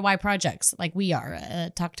DIY projects, like we are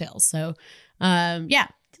at Talktails. So, yeah,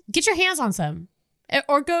 get your hands on some,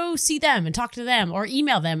 or go see them and talk to them, or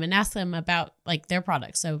email them and ask them about like their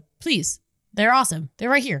products. So please, they're awesome.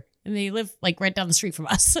 They're right here, and they live like right down the street from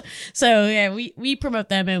us. So yeah, we promote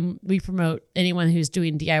them, and we promote anyone who's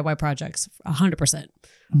doing DIY projects 100%.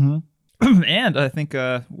 And I think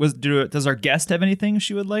does our guest have anything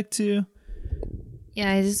she would like to?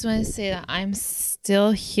 Yeah, I just want to say that I'm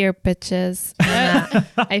still here, bitches. And,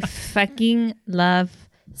 I fucking love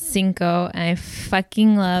Cinco, and I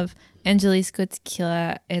fucking love Angelisco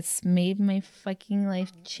Tequila. It's made my fucking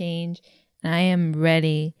life change, and I am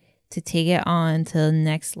ready to take it on to the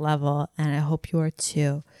next level, and I hope you are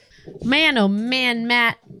too. Man, oh man,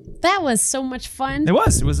 Matt, that was so much fun. It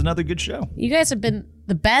was another good show. You guys have been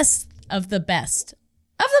the best of the best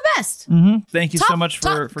of the best. Thank you so much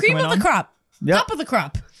for cream coming of on. the crop. Yep. Top of the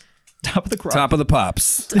crop. Top of the crop. Top of the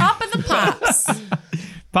pops. Top of the pops.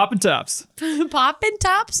 Poppin' tops. Poppin'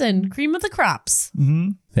 tops and cream of the crops.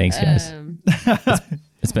 Thanks, guys.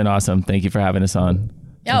 It's been awesome. Thank you for having us on.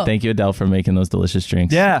 Oh. And thank you, Adele, for making those delicious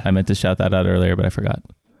drinks. Yeah. I meant to shout that out earlier, but I forgot.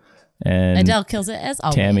 And Adele kills it as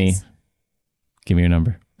always. Tammy, give me your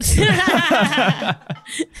number.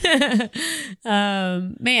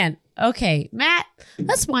 Man. Okay, Matt,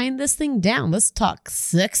 let's wind this thing down. Let's talk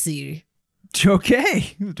sexy.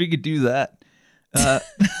 Okay, we could do that.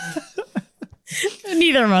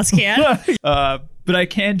 Neither of us can. But I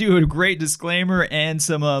can do a great disclaimer and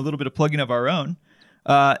some little bit of plugging of our own.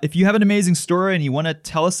 If you have an amazing story and you want to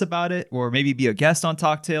tell us about it, or maybe be a guest on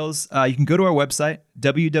Talktails, you can go to our website,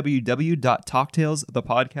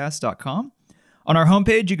 www.talktailsthepodcast.com. On our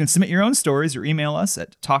homepage, you can submit your own stories or email us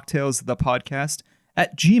at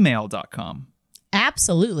talktailsthepodcast@gmail.com.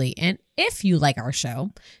 Absolutely. And if you like our show,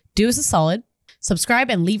 do us a solid, subscribe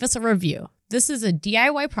and leave us a review. This is a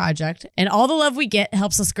DIY project, and all the love we get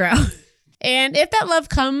helps us grow. And if that love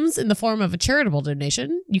comes in the form of a charitable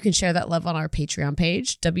donation, you can share that love on our Patreon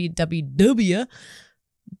page,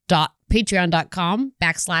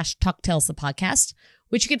 www.patreon.com/talktailsthepodcast,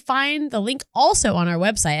 which you can find the link also on our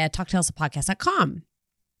website at talktailsthepodcast.com.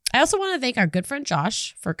 I also want to thank our good friend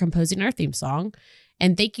Josh for composing our theme song.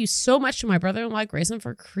 And thank you so much to my brother-in-law, Grayson,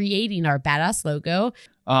 for creating our badass logo.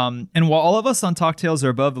 And while all of us on Talktails are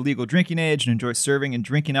above the legal drinking age and enjoy serving and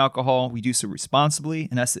drinking alcohol, we do so responsibly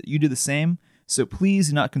and ask that you do the same. So please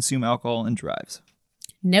do not consume alcohol in drives.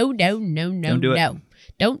 No. Don't do it.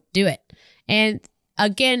 Don't do it. And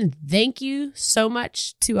again, thank you so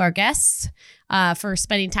much to our guests for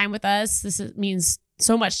spending time with us. This means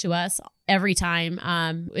so much to us every time.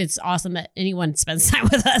 It's awesome that anyone spends time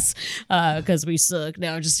with us because we suck.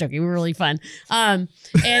 No, I'm just joking. We're really fun. Smooth.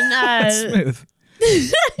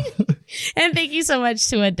 And thank you so much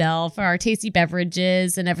to Adele for our tasty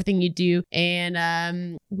beverages and everything you do.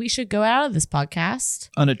 And we should go out of this podcast.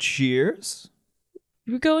 On a cheers.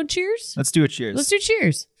 We're going cheers? Let's do a cheers. Let's do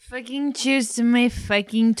cheers. Fucking cheers to my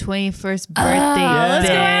fucking 21st birthday. Let's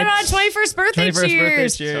go out on 21st birthday 21st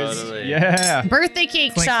cheers. birthday cheers. Totally. Yeah. Birthday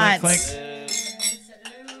cake Clink, shots. clink, clink.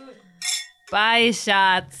 Bye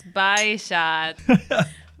shots. Bye shots.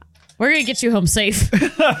 We're going to get you home safe.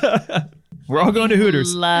 We're all going to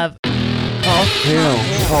Hooters. Love.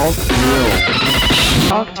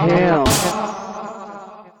 Talktail.